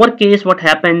 So in our case, what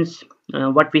happens,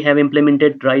 what we have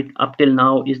implemented right up till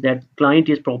now is that client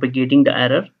is propagating the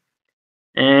error,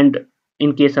 and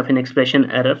in case of an expression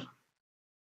error,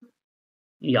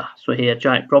 yeah, so here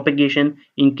propagation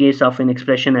in case of an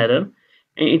expression error,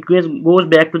 and it goes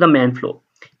back to the main flow,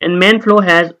 and main flow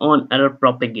has on error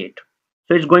propagate.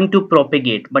 So it's going to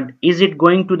propagate, but is it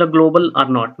going to the global or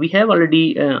not? We have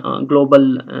already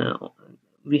global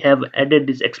we have added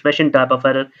this expression type of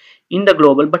error in the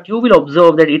global, but you will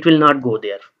observe that it will not go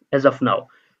there as of now.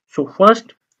 So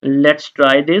first let's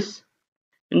try this,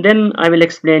 and then I will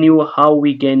explain you how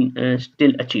we can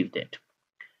still achieve that.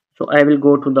 So I will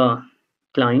go to the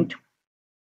client,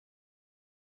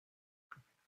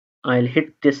 I'll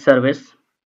hit this service,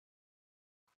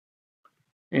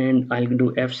 and I'll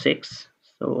do F6.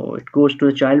 So it goes to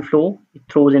the child flow, it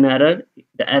throws an error,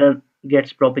 the error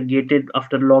gets propagated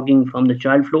after logging from the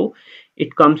child flow,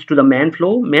 it comes to the main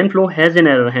flow has an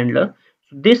error handler.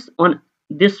 So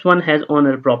this one has on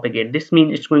error propagate. This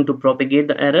means it's going to propagate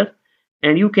the error,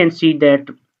 and you can see that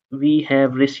we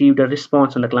have received a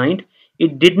response on the client.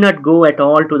 It did not go at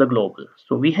all to the global.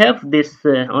 So we have this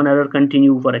on error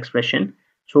continue for expression.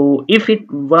 So if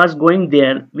it was going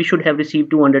there, we should have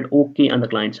received 200 OK on the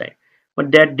client side,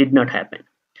 but that did not happen.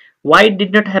 Why it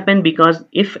did not happen? Because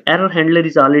if error handler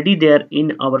is already there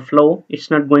in our flow, it's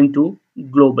not going to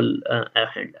global error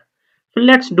handler. So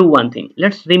let's do one thing.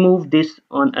 Let's remove this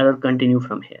on error continue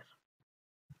from here.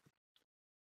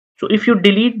 So if you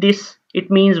delete this,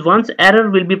 it means once error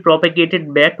will be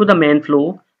propagated back to the main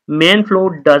flow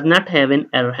does not have an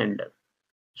error handler.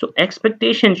 So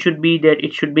expectation should be that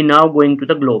it should be now going to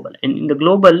the global, and in the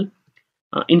global,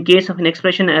 in case of an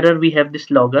expression error, we have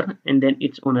this logger and then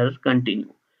its on error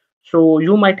continue. So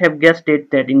you might have guessed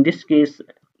it that in this case,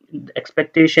 the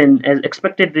expectation as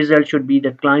expected result should be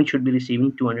that client should be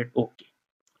receiving 200 OK.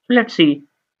 So let's see,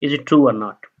 is it true or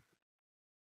not?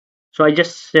 So I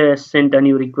just sent a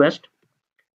new request,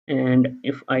 and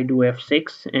if I do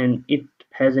F6 and it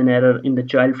has an error in the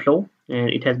child flow and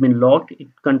it has been logged,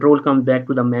 control comes back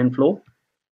to the main flow,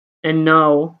 and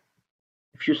now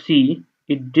if you see,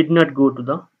 it did not go to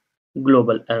the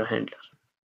global error handler.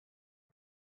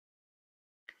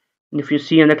 And if you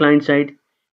see on the client side,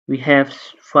 we have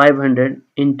 500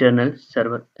 internal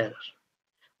server errors.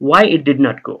 Why it did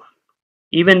not go,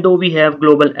 even though we have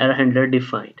global error handler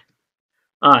defined?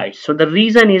 Alright, so the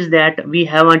reason is that we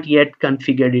haven't yet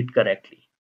configured it correctly.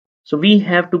 So we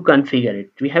have to configure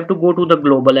it. We have to go to the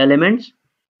global elements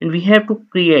and we have to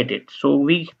create it. So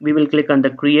we will click on the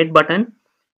create button,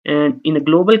 and in the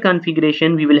global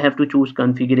configuration we will have to choose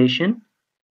configuration,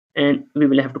 and we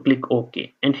will have to click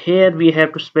OK, and here we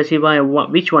have to specify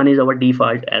which one is our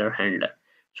default error handler.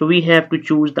 So we have to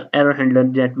choose the error handler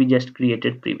that we just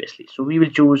created previously. So we will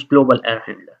choose global error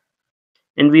handler,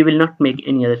 and we will not make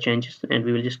any other changes, and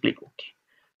we will just click OK.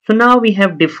 So now we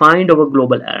have defined our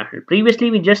global error handler.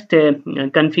 Previously we just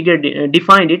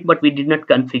defined it, but we did not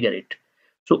configure it.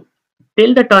 So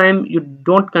till the time you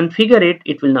don't configure it,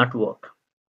 it will not work.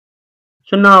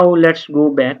 So now let's go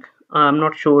back. I'm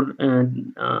not sure,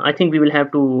 I think we will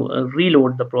have to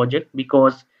reload the project,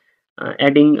 because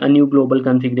adding a new global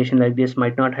configuration like this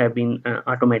might not have been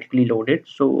automatically loaded.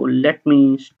 So let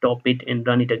me stop it and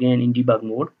run it again in debug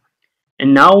mode.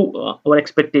 And now our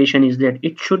expectation is that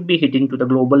it should be hitting to the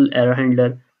global error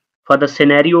handler for the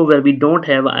scenario where we don't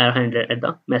have error handler at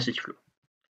the message flow.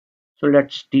 So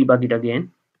let's debug it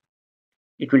again.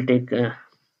 It will take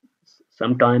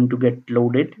some time to get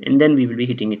loaded, and then we will be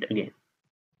hitting it again.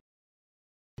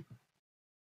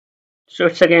 So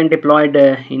it's again deployed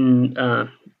in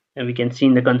we can see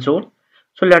in the console.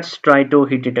 So let's try to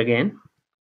hit it again.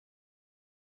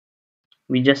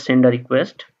 We just send a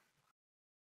request.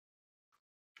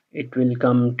 It will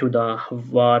come to the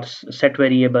var set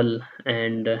variable,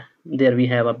 and there we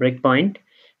have a breakpoint,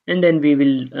 and then we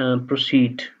will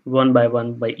proceed one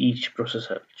by each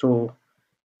processor. So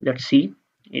let's see,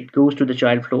 it goes to the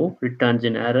child flow, returns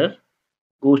an error,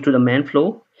 goes to the main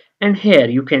flow, and here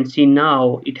you can see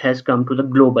now it has come to the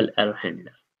global error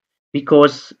handler,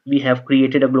 because we have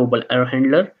created a global error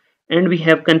handler and we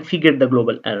have configured the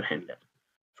global error handler.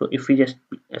 So if we just,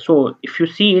 so if you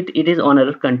see it, it is on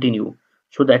error continue.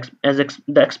 So the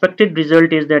expected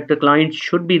result is that the client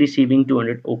should be receiving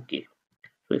 200 OK.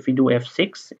 So if we do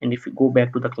F6 and if we go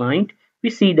back to the client, we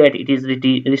see that it is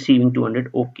receiving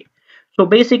 200 OK. So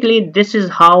basically this is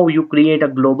how you create a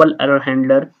global error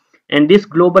handler, and this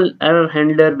global error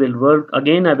handler will work.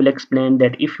 Again, I will explain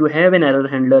that if you have an error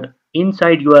handler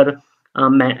inside your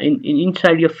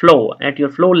inside your flow, at your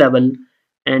flow level,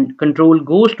 and control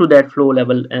goes to that flow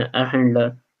level error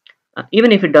handler,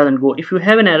 even if it doesn't go, if you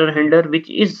have an error handler which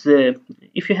is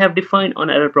if you have defined on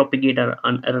error propagator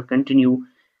on error continue,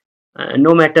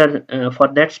 no matter for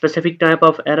that specific type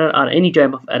of error or any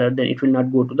type of error, then it will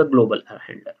not go to the global error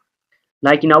handler.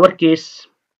 Like in our case,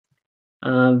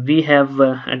 we have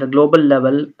at the global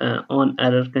level on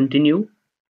error continue,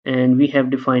 and we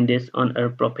have defined this on error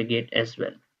propagate as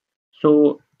well.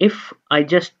 So if I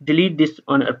just delete this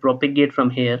on error propagate from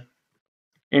here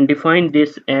and define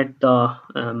this at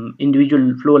the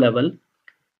individual flow level,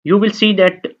 you will see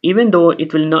that even though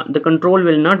it will not, the control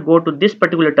will not go to this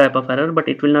particular type of error, but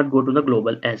it will not go to the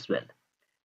global as well.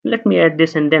 Let me add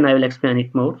this and then I will explain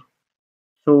it more.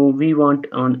 So we want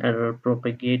on error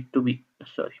propagate to be,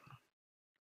 sorry,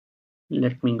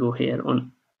 let me go here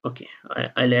on, okay,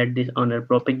 I'll add this on error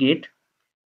propagate,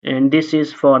 and this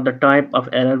is for the type of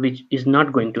error which is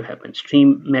not going to happen,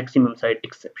 stream maximum side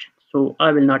exception. So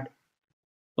I will not,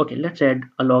 okay, let's add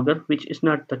a logger, which is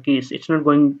not the case, it's not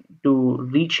going to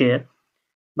reach here,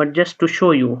 but just to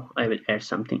show you I will add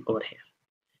something over here.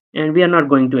 And we are not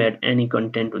going to add any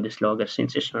content to this logger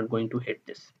since it's not going to hit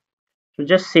this. So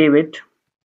just save it,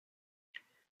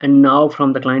 and now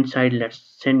from the client side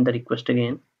let's send the request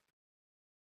again.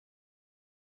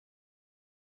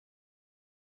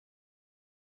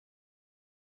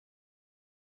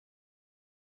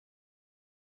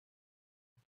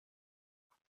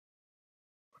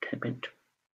 happened.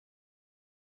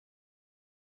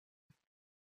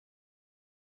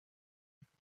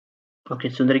 Okay,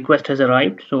 so the request has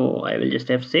arrived, so I will just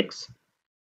F6.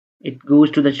 It goes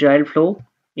to the child flow,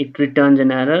 it returns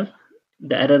an error,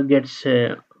 the error gets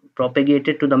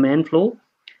propagated to the main flow,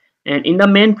 and in the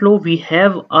main flow we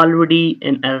have already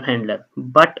an error handler,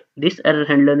 but this error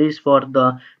handler is for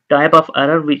the type of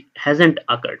error which hasn't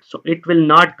occurred, so it will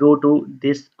not go to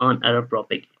this on error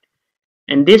propagate,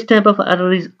 and this type of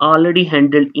error is already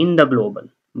handled in the global.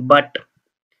 But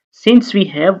since we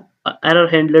have a error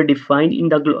handler defined in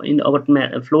the in our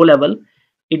flow level,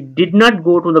 it did not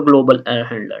go to the global error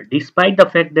handler despite the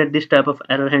fact that this type of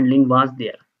error handling was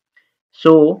there.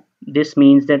 So this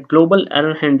means that global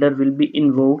error handler will be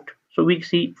invoked. So we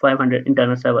see 500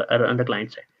 internal server error on the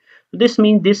client side. So this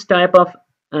means this type of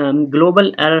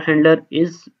global error handler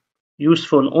is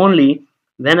useful only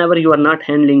whenever you are not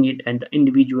handling it at the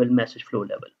individual message flow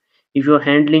level. If you are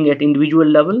handling at individual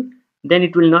level, then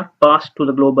it will not pass to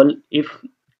the global if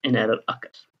an error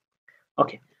occurs.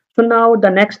 Okay. So now the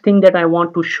next thing that I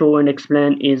want to show and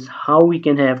explain is how we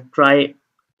can have try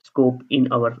scope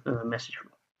in our message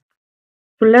flow.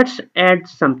 So let's add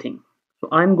something. So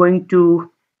I'm going to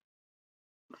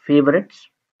favorites.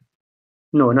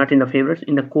 No, not in the favorites,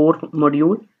 in the core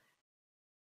module.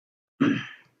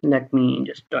 Let me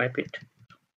just type it.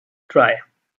 Try.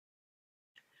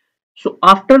 So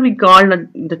after we call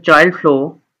the child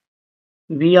flow,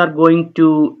 we are going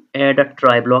to add a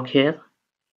try block here.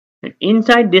 And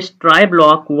inside this try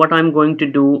block, what I'm going to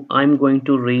do, I'm going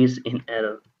to raise an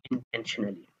error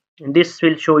intentionally. And this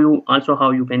will show you also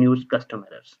how you can use custom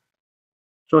errors.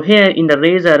 So here in the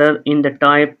raise error in the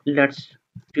type, let's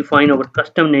define our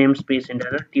custom namespace and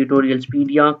error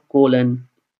tutorialspedia colon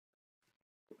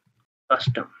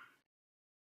custom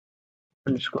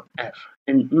underscore error,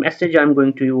 and message I'm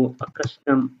going to use a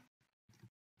custom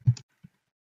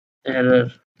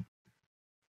error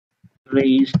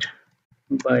raised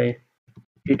by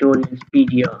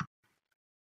tutorialspedia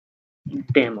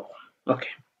demo. Okay.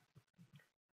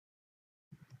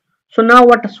 So now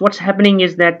what's happening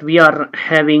is that we are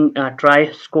having a try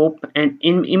scope, and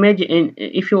in image,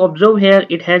 if you observe here,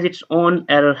 it has its own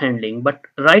error handling, but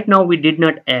right now we did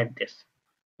not add this.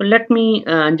 So let me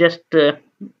just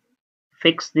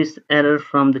fix this error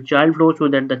from the child flow so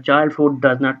that the child flow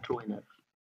does not throw an error.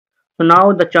 So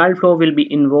now the child flow will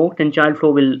be invoked and child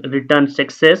flow will return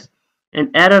success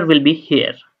and error will be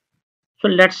here. So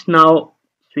let's now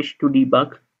switch to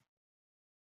debug,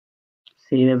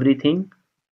 save everything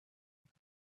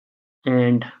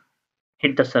and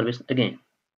hit the service again.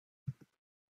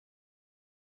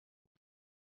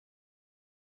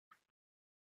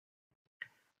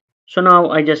 So now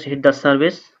I just hit the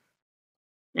service,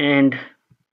 and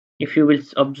if you will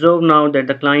observe now that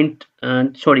the client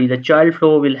the child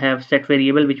flow will have set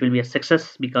variable which will be a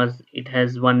success because it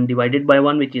has 1 divided by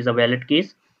 1, which is a valid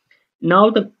case.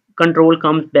 Now the control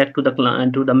comes back to the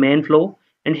client, to the main flow,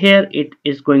 and here it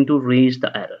is going to raise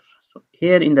the error. So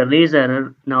here in the raise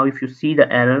error, now if you see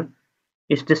the error,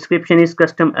 its description is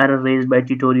custom error raised by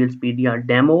tutorialspedia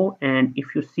demo, and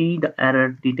if you see the error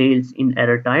details in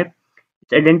error type,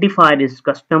 it's identified as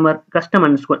custom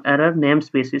underscore error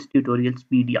namespace is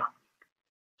tutorialspedia.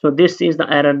 So this is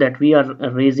the error that we are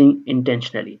raising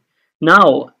intentionally.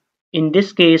 Now in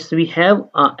this case we have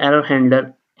an error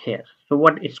handler here. So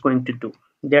what it's going to do,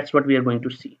 that's what we are going to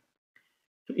see.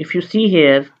 So if you see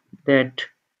here that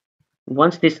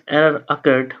once this error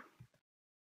occurred,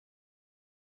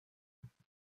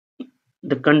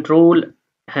 the control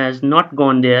has not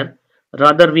gone there,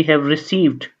 rather we have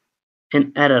received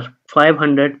an error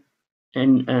 500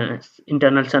 and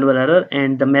internal server error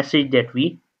and the message that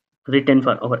we written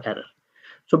for our error.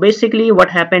 So basically what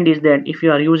happened is that if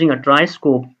you are using a try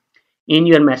scope in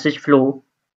your message flow,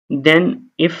 then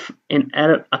if an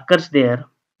error occurs there,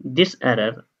 this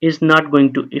error is not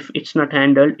going to, if it's not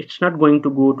handled, it's not going to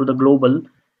go to the global.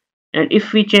 And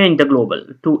if we change the global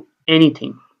to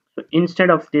anything, so instead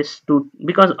of this to,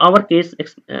 because our case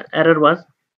error was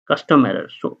custom error,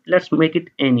 so let's make it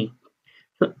any.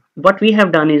 So what we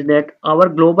have done is that our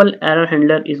global error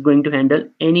handler is going to handle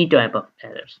any type of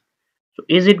errors. So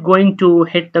is it going to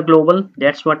hit the global?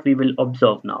 That's what we will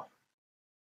observe now.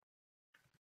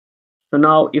 So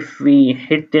now if we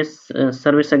hit this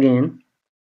service again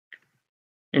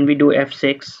and we do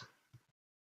F6,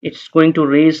 it's going to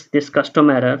raise this custom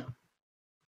error.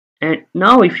 And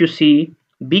now if you see,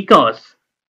 because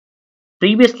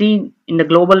previously in the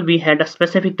global we had a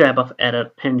specific type of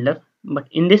error handler, but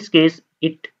in this case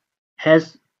it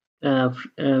has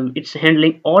it's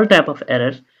handling all type of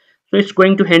errors. So it's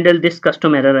going to handle this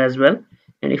custom error as well.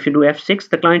 and if you do F6,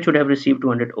 the client should have received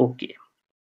 200. Okay.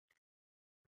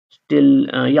 Still,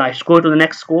 yeah, let's go to the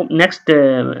next scope, next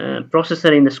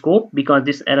processor in the scope, because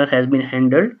this error has been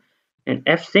handled, and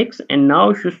F6, and now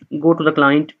if you go to the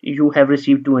client, you have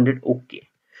received 200. Okay.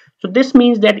 So this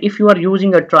means that if you are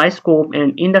using a try scope,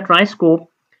 and in the try scope,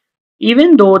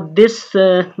 even though this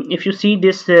if you see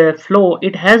this flow,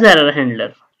 it has error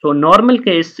handler. So normal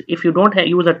case, if you don't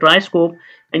use a try scope,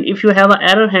 and if you have an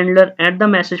error handler at the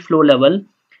message flow level,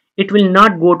 it will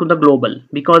not go to the global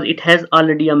because it has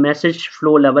already a message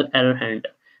flow level error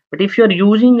handler. But if you are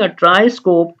using a try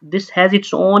scope, this has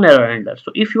its own error handler.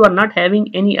 So if you are not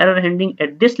having any error handling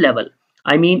at this level,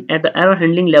 I mean at the error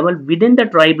handling level within the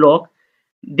try block,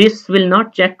 this will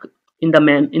not check in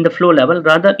the flow level.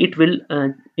 Rather, it will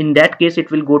in that case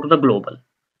it will go to the global.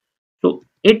 So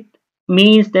it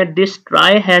means that this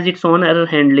try has its own error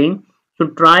handling. So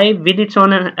try with its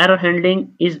own error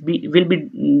handling will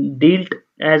be dealt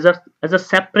as a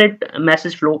separate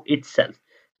message flow itself.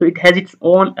 So it has its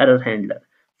own error handler.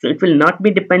 So it will not be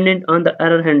dependent on the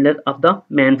error handler of the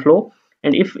main flow.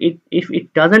 And if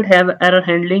it doesn't have error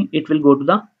handling, it will go to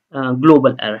the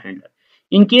global error handler.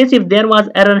 In case if there was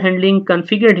error handling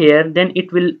configured here, then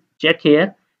it will check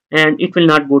here and it will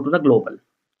not go to the global.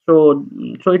 So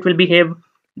it will behave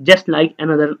just like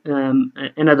another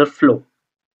flow.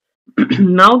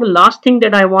 Now the last thing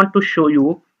that I want to show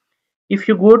you, if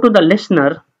you go to the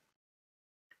listener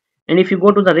and if you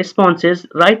go to the responses,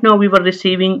 right now we were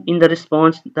receiving in the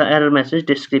response the error message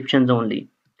descriptions only.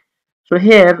 So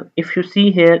here, if you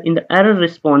see here in the error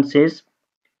responses,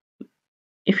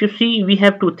 if you see, we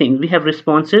have two things. We have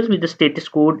responses with the status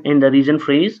code and the reason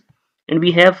phrase, and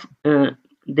we have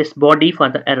this body for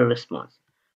the error response.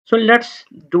 So let's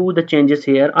do the changes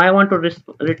here. I want to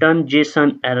return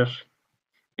JSON error,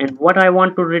 and what I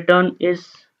want to return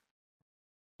is,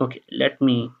 okay, let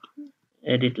me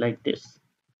edit like this.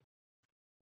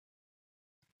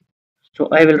 So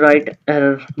I will write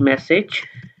error message,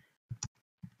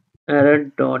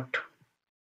 error dot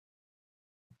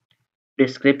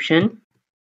description,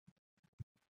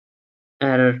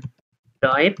 error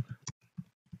type,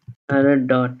 error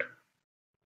dot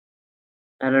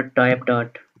error type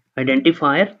dot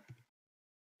identifier,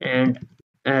 and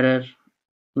error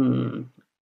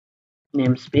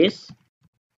namespace,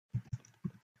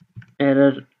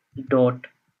 error dot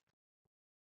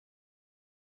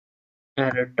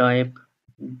error type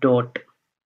dot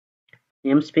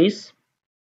namespace.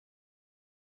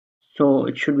 So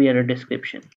it should be error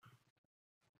description.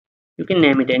 You can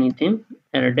name it anything,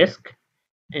 error desk,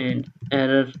 and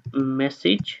error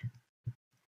message,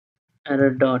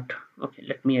 error dot, okay,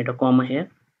 let me add a comma here,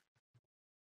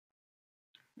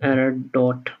 error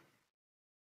dot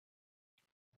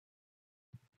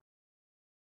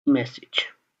message.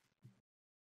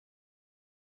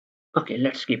 Okay,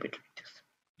 let's keep it like this.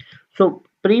 So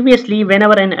previously,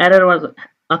 whenever an error was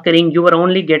occurring, you were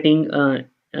only getting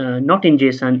not in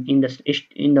JSON,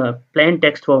 in the plain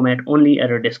text format, only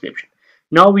error description.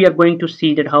 Now we are going to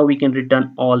see that how we can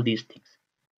return all these things.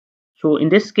 So in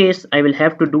this case, I will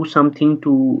have to do something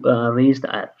to raise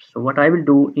the error. So what I will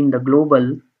do in the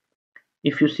global,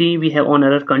 if you see, we have on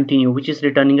error continue, which is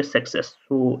returning a success.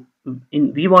 So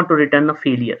we want to return a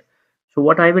failure. So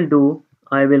what I will do,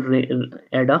 I will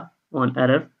add a on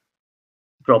error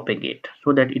propagate,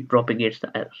 so that it propagates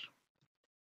the error.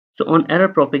 So on error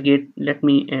propagate, let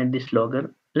me add this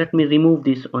logger. Let me remove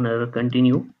this on error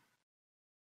continue.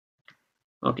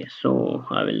 Okay, so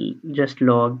I will just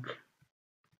log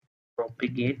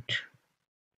propagate.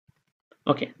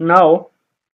 Okay, now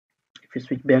if we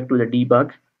switch back to the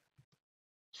debug,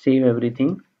 save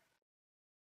everything.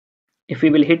 If we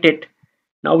will hit it,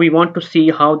 now we want to see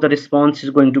how the response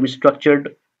is going to be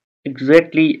structured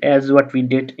exactly as what we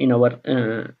did in our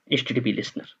HTTP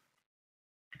listener.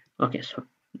 Okay, so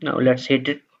now let's hit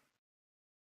it.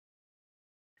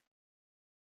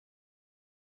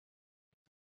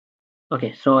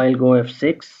 Okay, so I'll go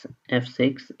F6,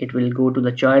 F6, it will go to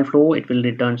the child flow, it will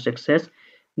return success.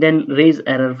 Then raise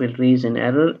error will raise an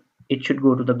error. It should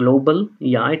go to the global.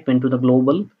 Yeah, it went to the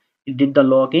global. It did the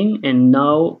logging, and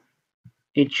now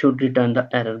it should return the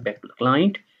error back to the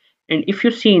client. And if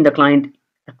you see in the client,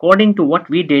 according to what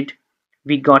we did,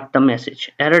 we got the message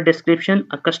error description,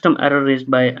 a custom error raised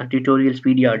by a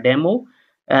tutorialspedia demo.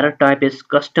 Error type is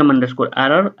custom underscore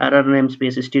error. Error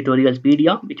namespace is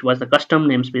tutorialspedia, which was the custom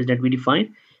namespace that we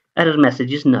defined. Error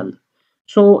message is null.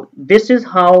 So this is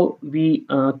how we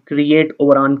create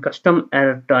our own custom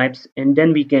error types, and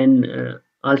then we can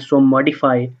also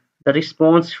modify the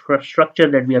response structure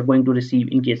that we are going to receive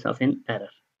in case of an error.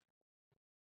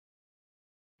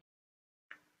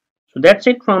 So that's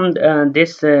it from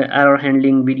this error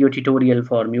handling video tutorial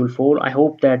for Mule 4. I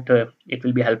hope that it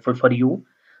will be helpful for you.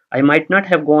 I might not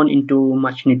have gone into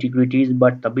much nitty-gritties,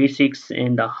 but the basics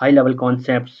and the high-level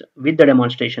concepts with the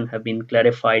demonstration have been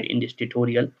clarified in this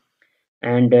tutorial.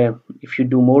 And if you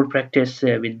do more practice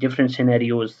with different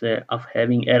scenarios of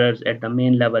having errors at the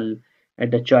main level,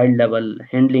 at the child level,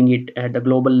 handling it at the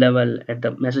global level, at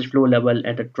the message flow level,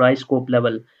 at the triscope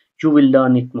level, you will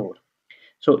learn it more.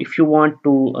 So if you want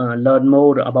to learn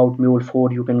more about Mule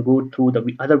 4, you can go through the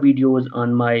other videos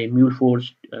on my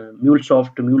MuleSoft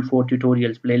Mule 4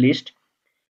 tutorials playlist,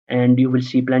 and you will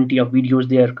see plenty of videos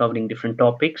there covering different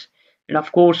topics. And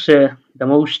of course, the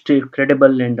most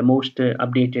credible and the most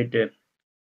updated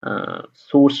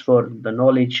source for the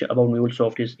knowledge about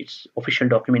MuleSoft is its official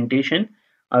documentation.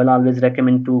 I will always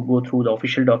recommend to go through the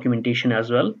official documentation as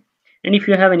well. And if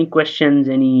you have any questions,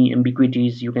 any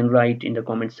ambiguities, you can write in the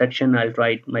comment section. I'll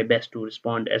try my best to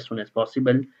respond as soon as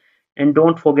possible. And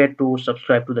don't forget to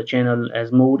subscribe to the channel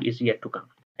as more is yet to come.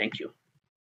 Thank you.